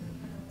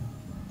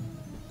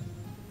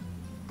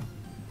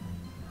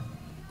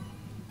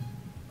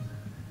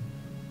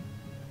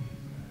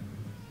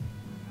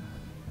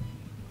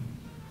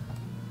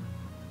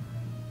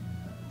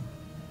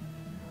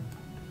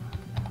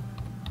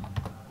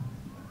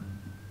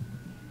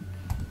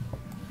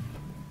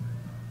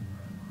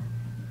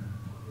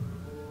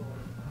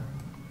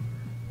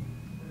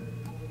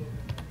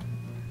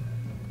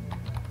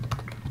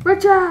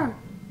 Richard!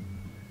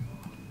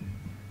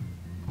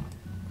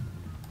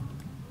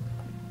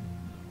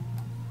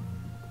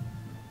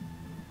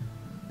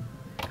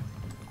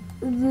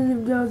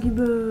 Doggy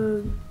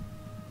bug.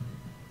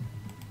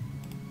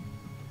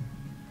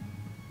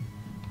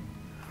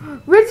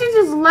 Richard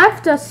just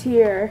left us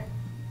here.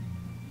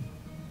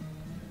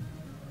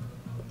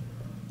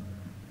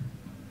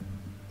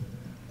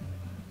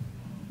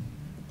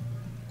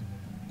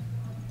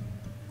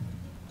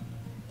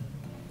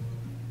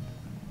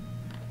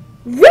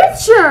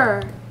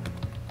 Richard!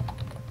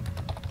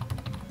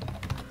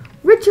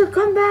 Richard,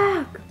 come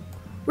back!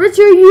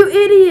 Richard, you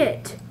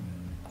idiot!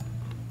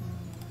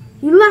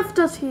 You left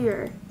us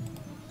here.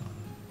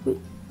 Wait,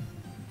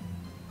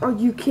 are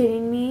you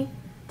kidding me?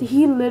 Did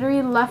he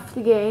literally left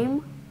the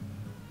game?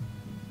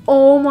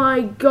 Oh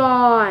my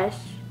gosh.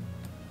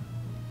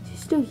 Is he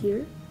still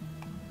here?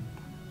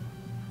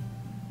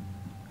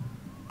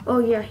 Oh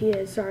yeah, he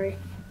is, sorry.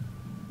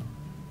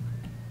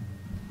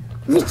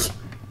 Richard!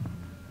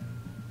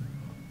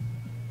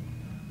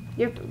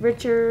 Yep,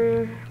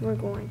 Richard, we're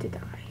going to die.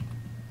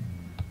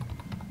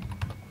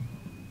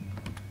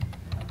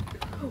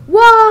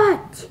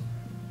 What?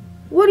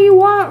 What do you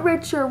want,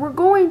 Richard? We're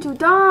going to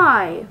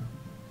die.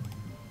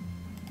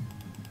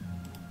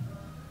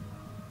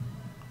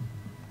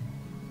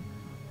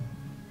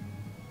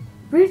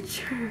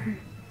 Richard,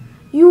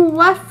 you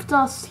left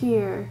us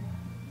here.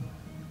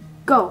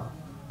 Go.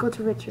 Go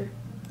to Richard.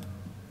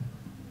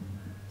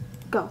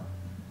 Go.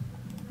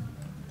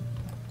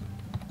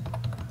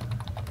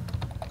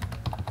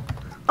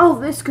 Oh,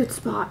 this good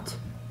spot.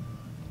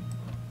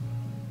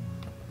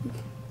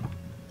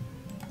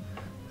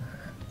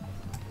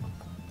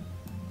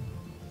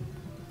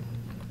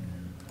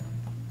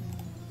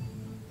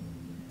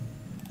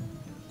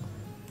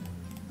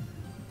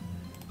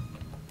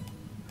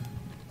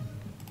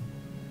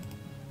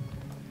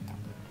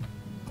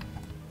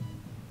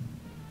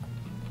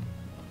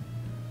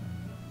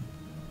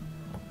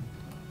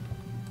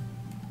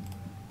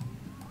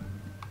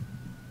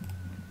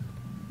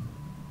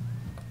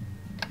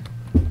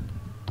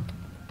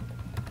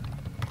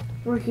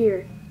 We're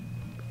here.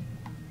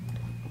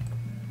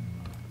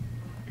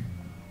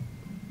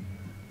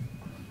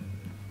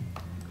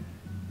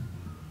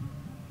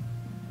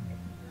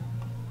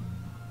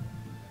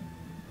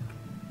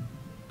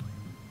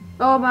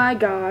 Oh my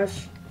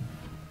gosh.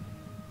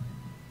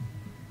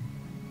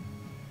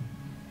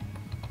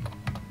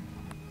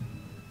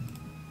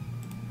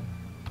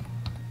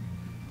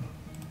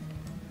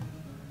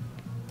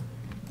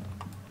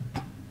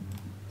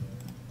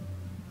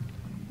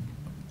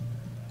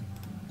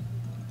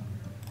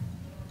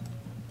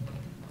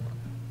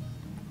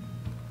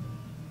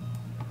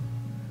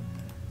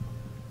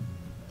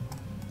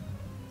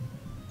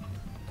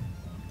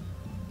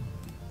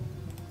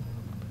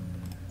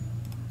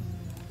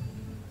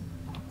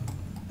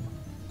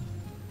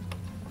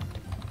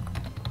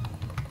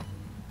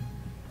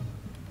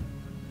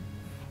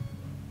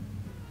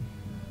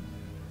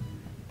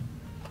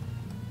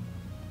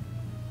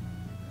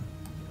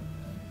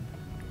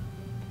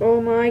 Oh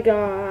my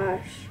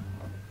gosh.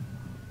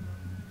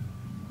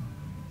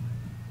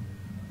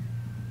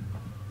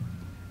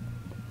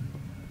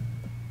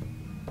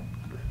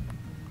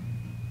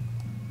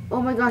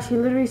 Oh my gosh, he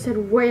literally said,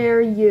 "Where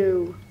are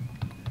you?"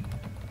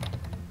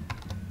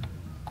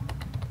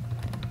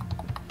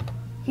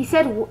 He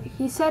said,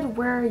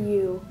 "Where are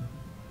you?"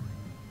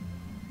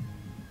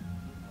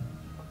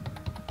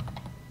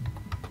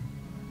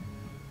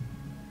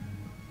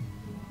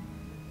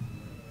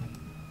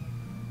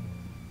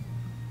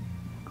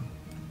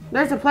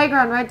 There's a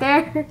playground right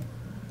there.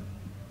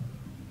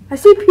 I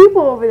see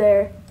people over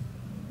there.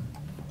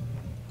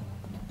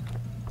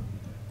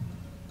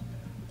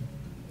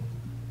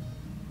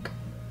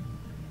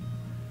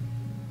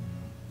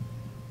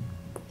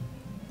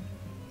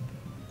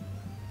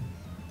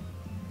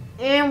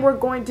 And we're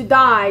going to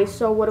die,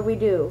 so what do we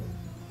do?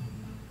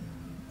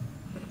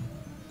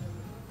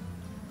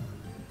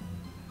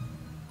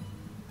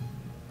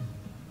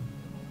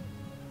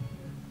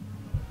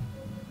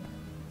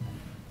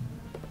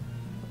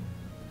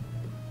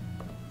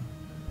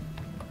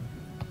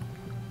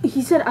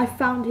 He said, I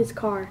found his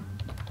car.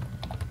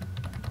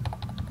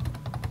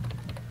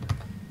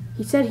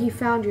 He said he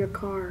found your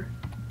car.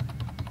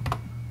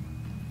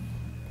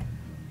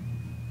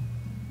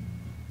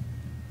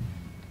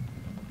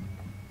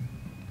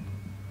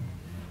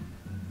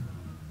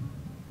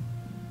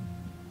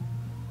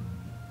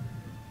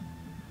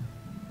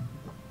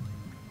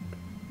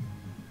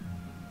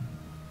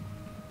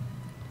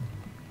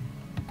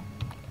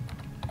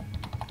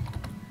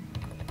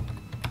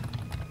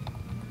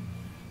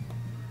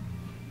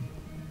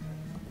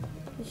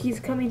 He's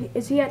coming.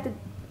 Is he at the...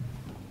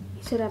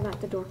 He said I'm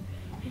at the door.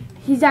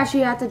 He's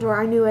actually at the door.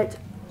 I knew it.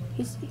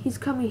 He's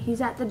coming.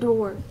 He's at the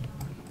door.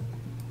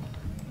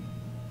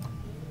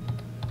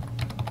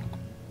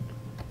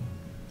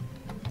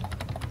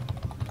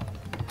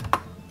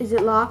 Is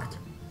it locked?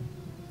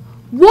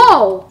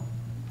 Whoa!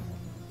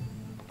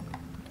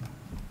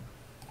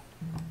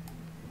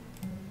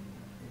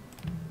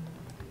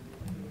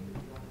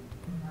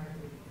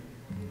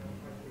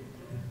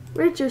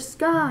 Richard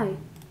Sky.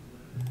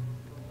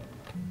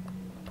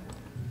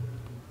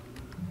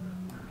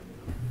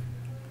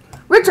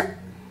 Richard!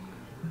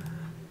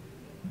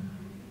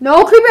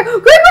 No, creeper!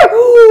 Creeper!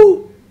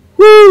 Ooh!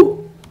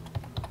 Ooh!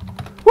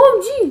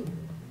 OMG!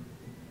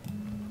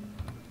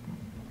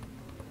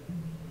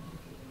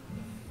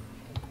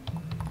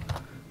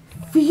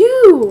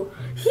 Phew!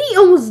 He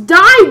almost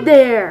died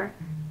there!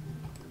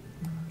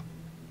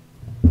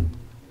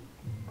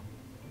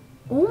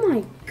 Oh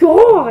my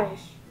gosh!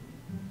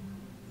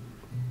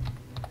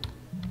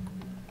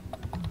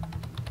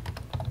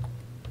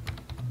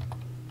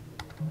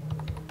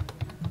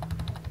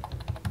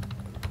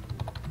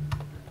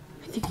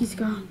 I think he's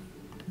gone.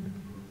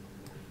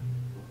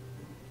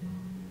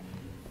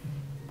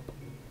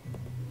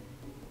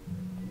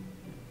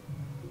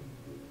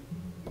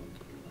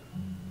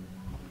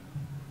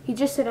 He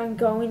just said, I'm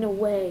going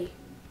away.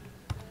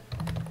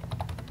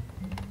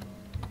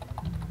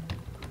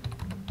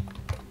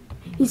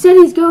 He said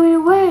he's going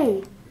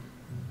away.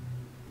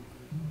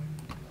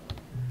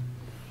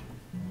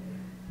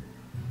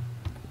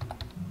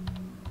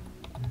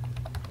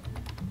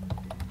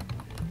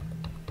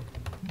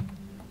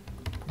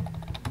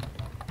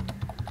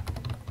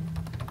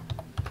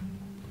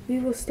 We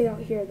will stay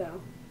out here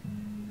though.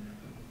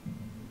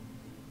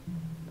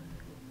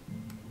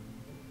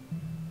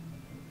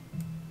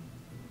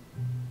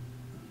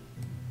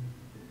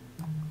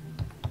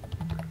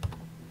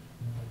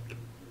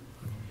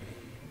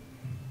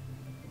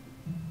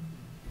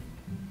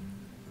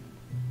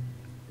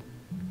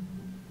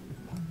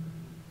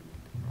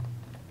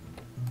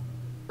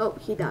 Oh,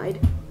 he died.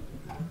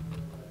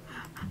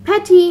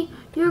 Petty,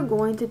 you're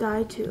going to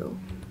die too.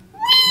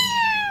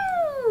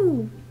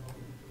 Meow!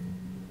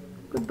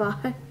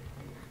 Goodbye.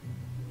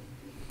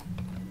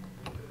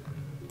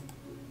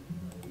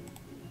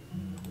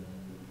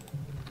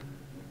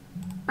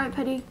 Alright,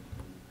 Petty.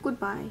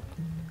 Goodbye.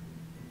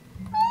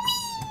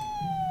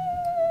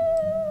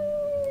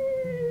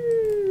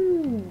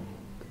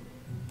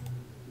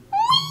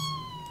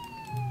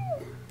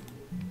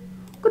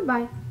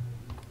 Goodbye.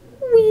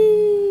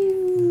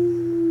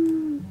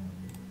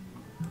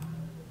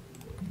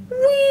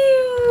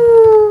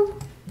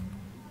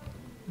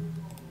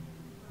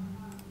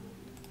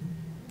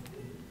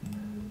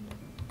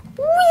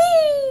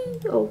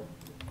 Oh.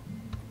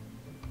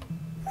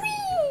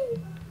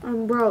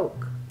 I'm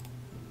broke.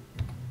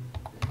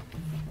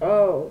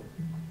 Oh.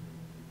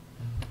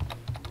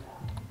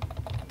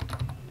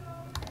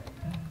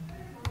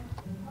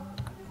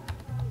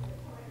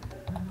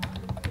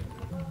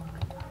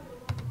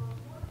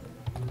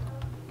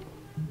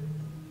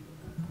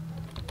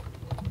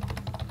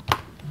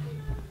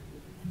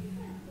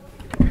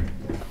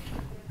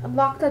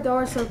 Unlock the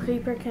door so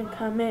Creeper can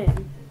come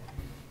in.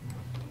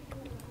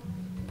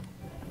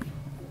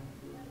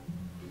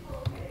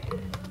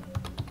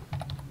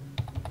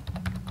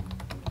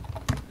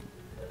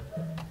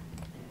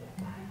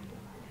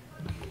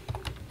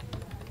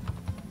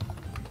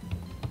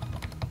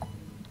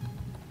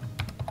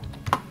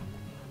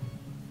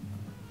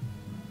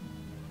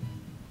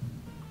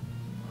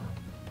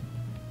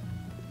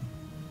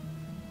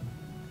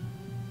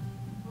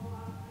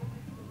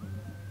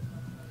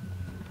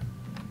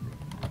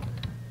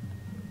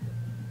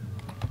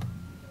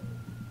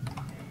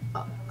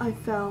 I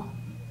fell.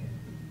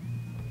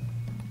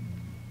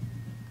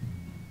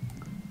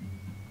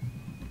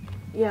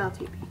 Yeah, I'll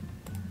TP.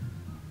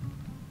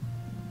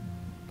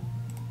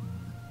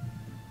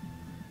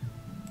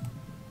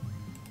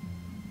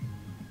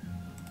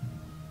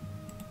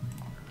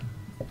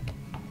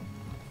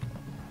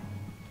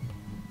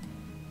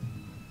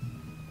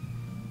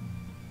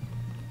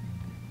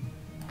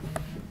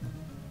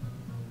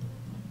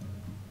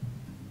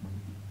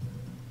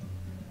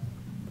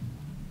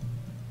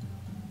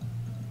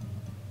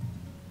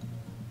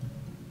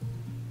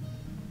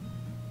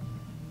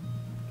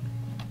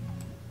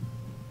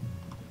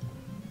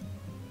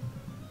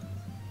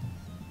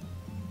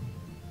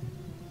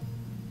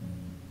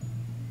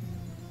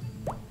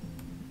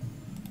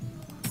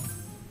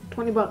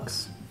 20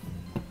 bucks.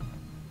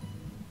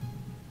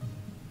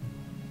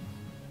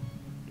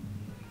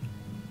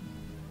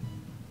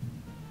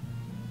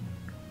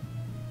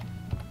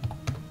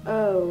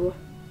 Oh.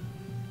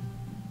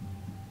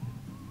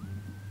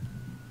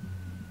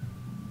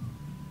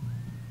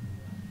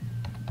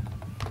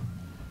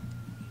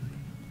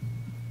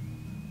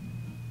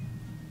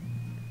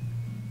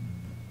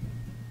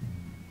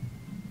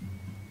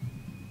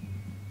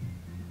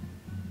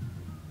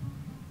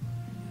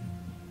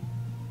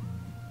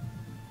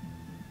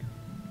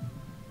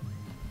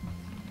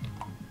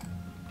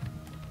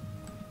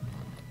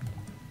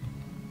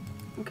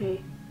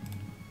 Okay.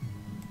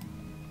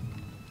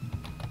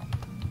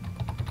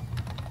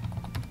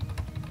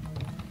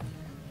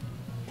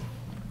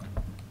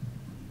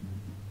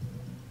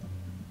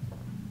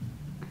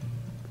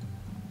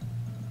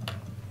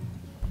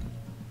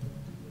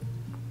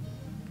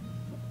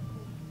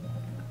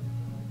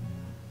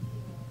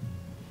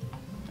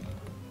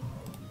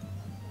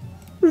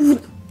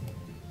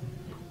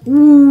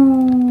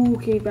 Ooh,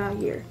 okay, about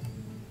here.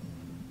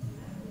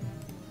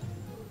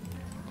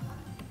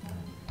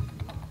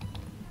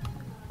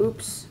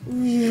 Oops. Oh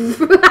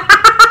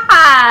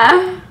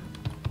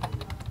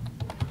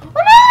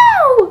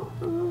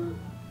no!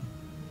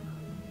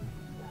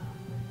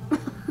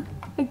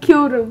 I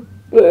killed him.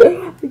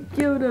 I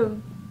killed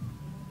him.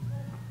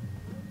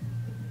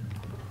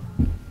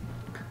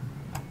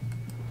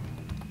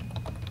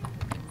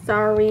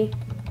 Sorry.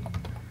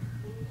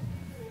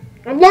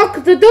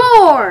 Unlock the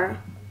door!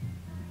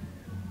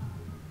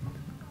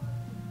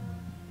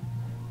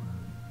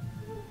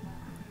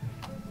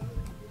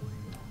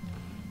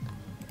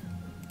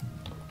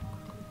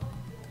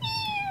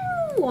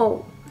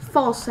 Whoa,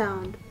 false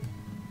sound.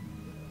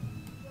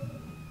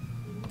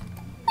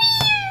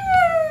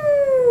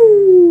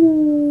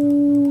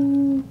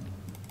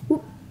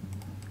 Whoop.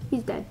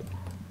 He's dead.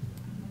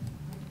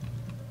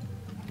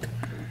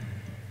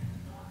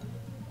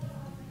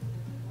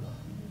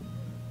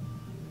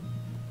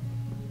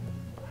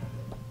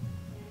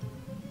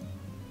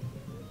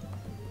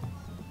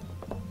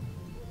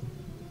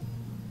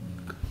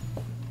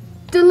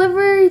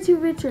 Delivery to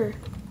Richard.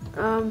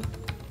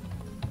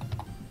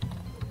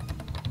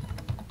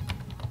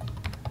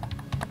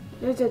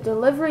 There's a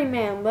delivery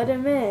man. Let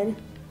him in.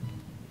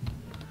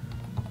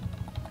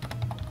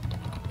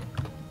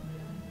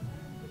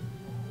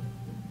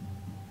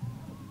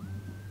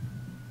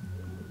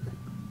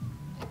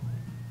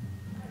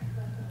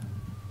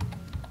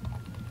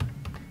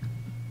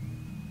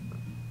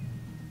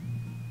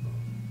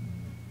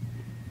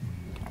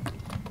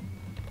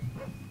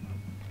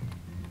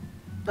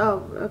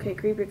 Oh, okay.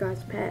 Creeper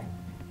guy's pet.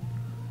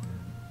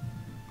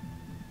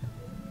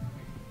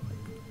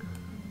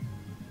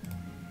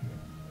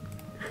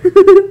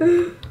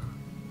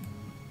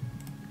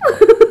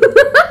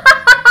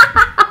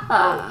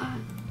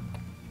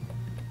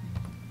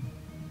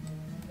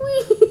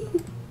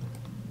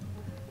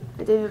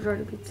 I didn't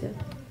order pizza.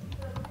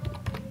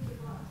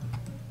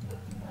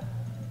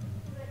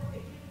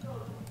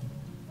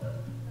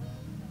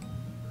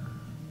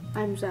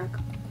 I'm Zach.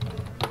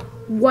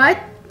 What?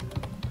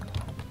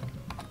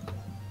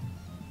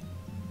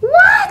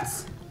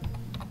 What?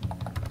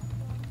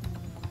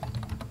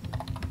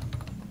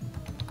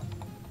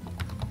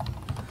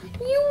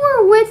 You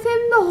were with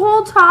him the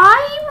whole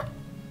time?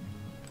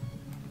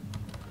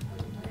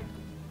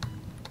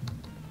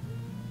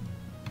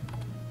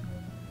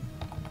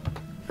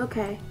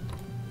 Okay.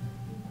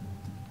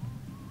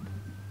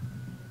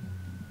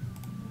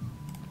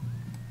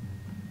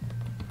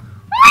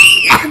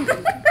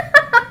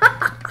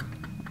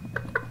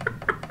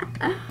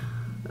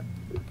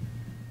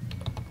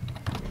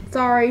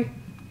 Sorry.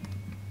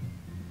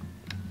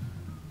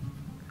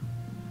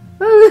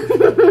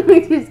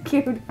 I just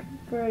killed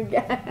Creeper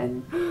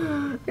again.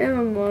 I'm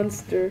a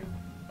monster.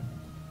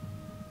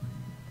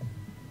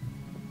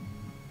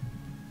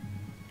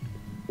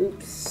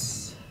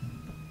 Oops.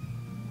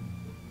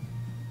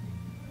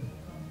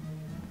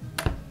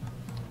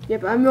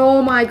 Yep,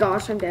 oh my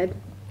gosh, I'm dead.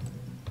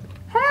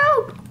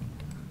 Help!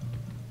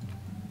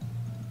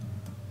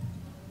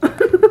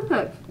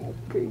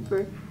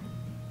 Creeper.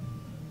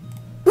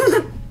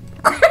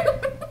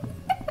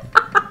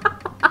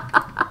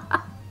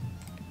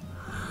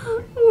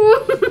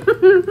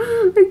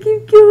 I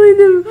keep killing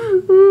him.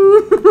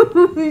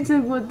 He's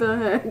like, what the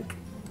heck?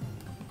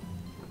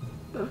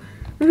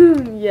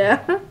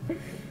 Yeah.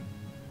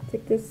 It's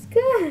like the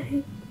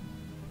sky.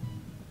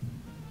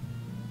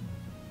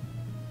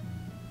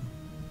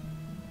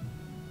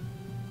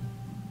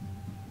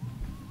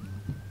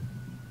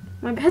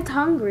 My pet's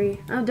hungry.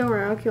 Oh, don't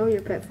worry, I'll kill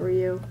your pet for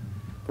you.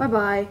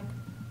 Bye-bye.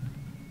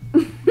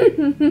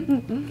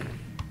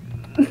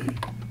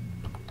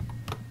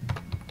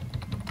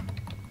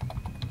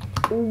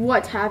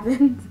 What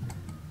happened?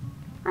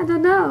 I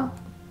don't know.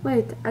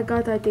 Wait, I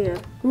got the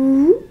idea.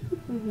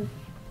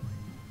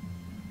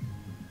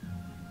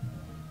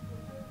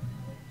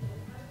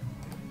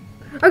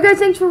 Okay, guys,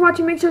 thanks for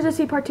watching. Make sure to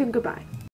see part 2 and goodbye.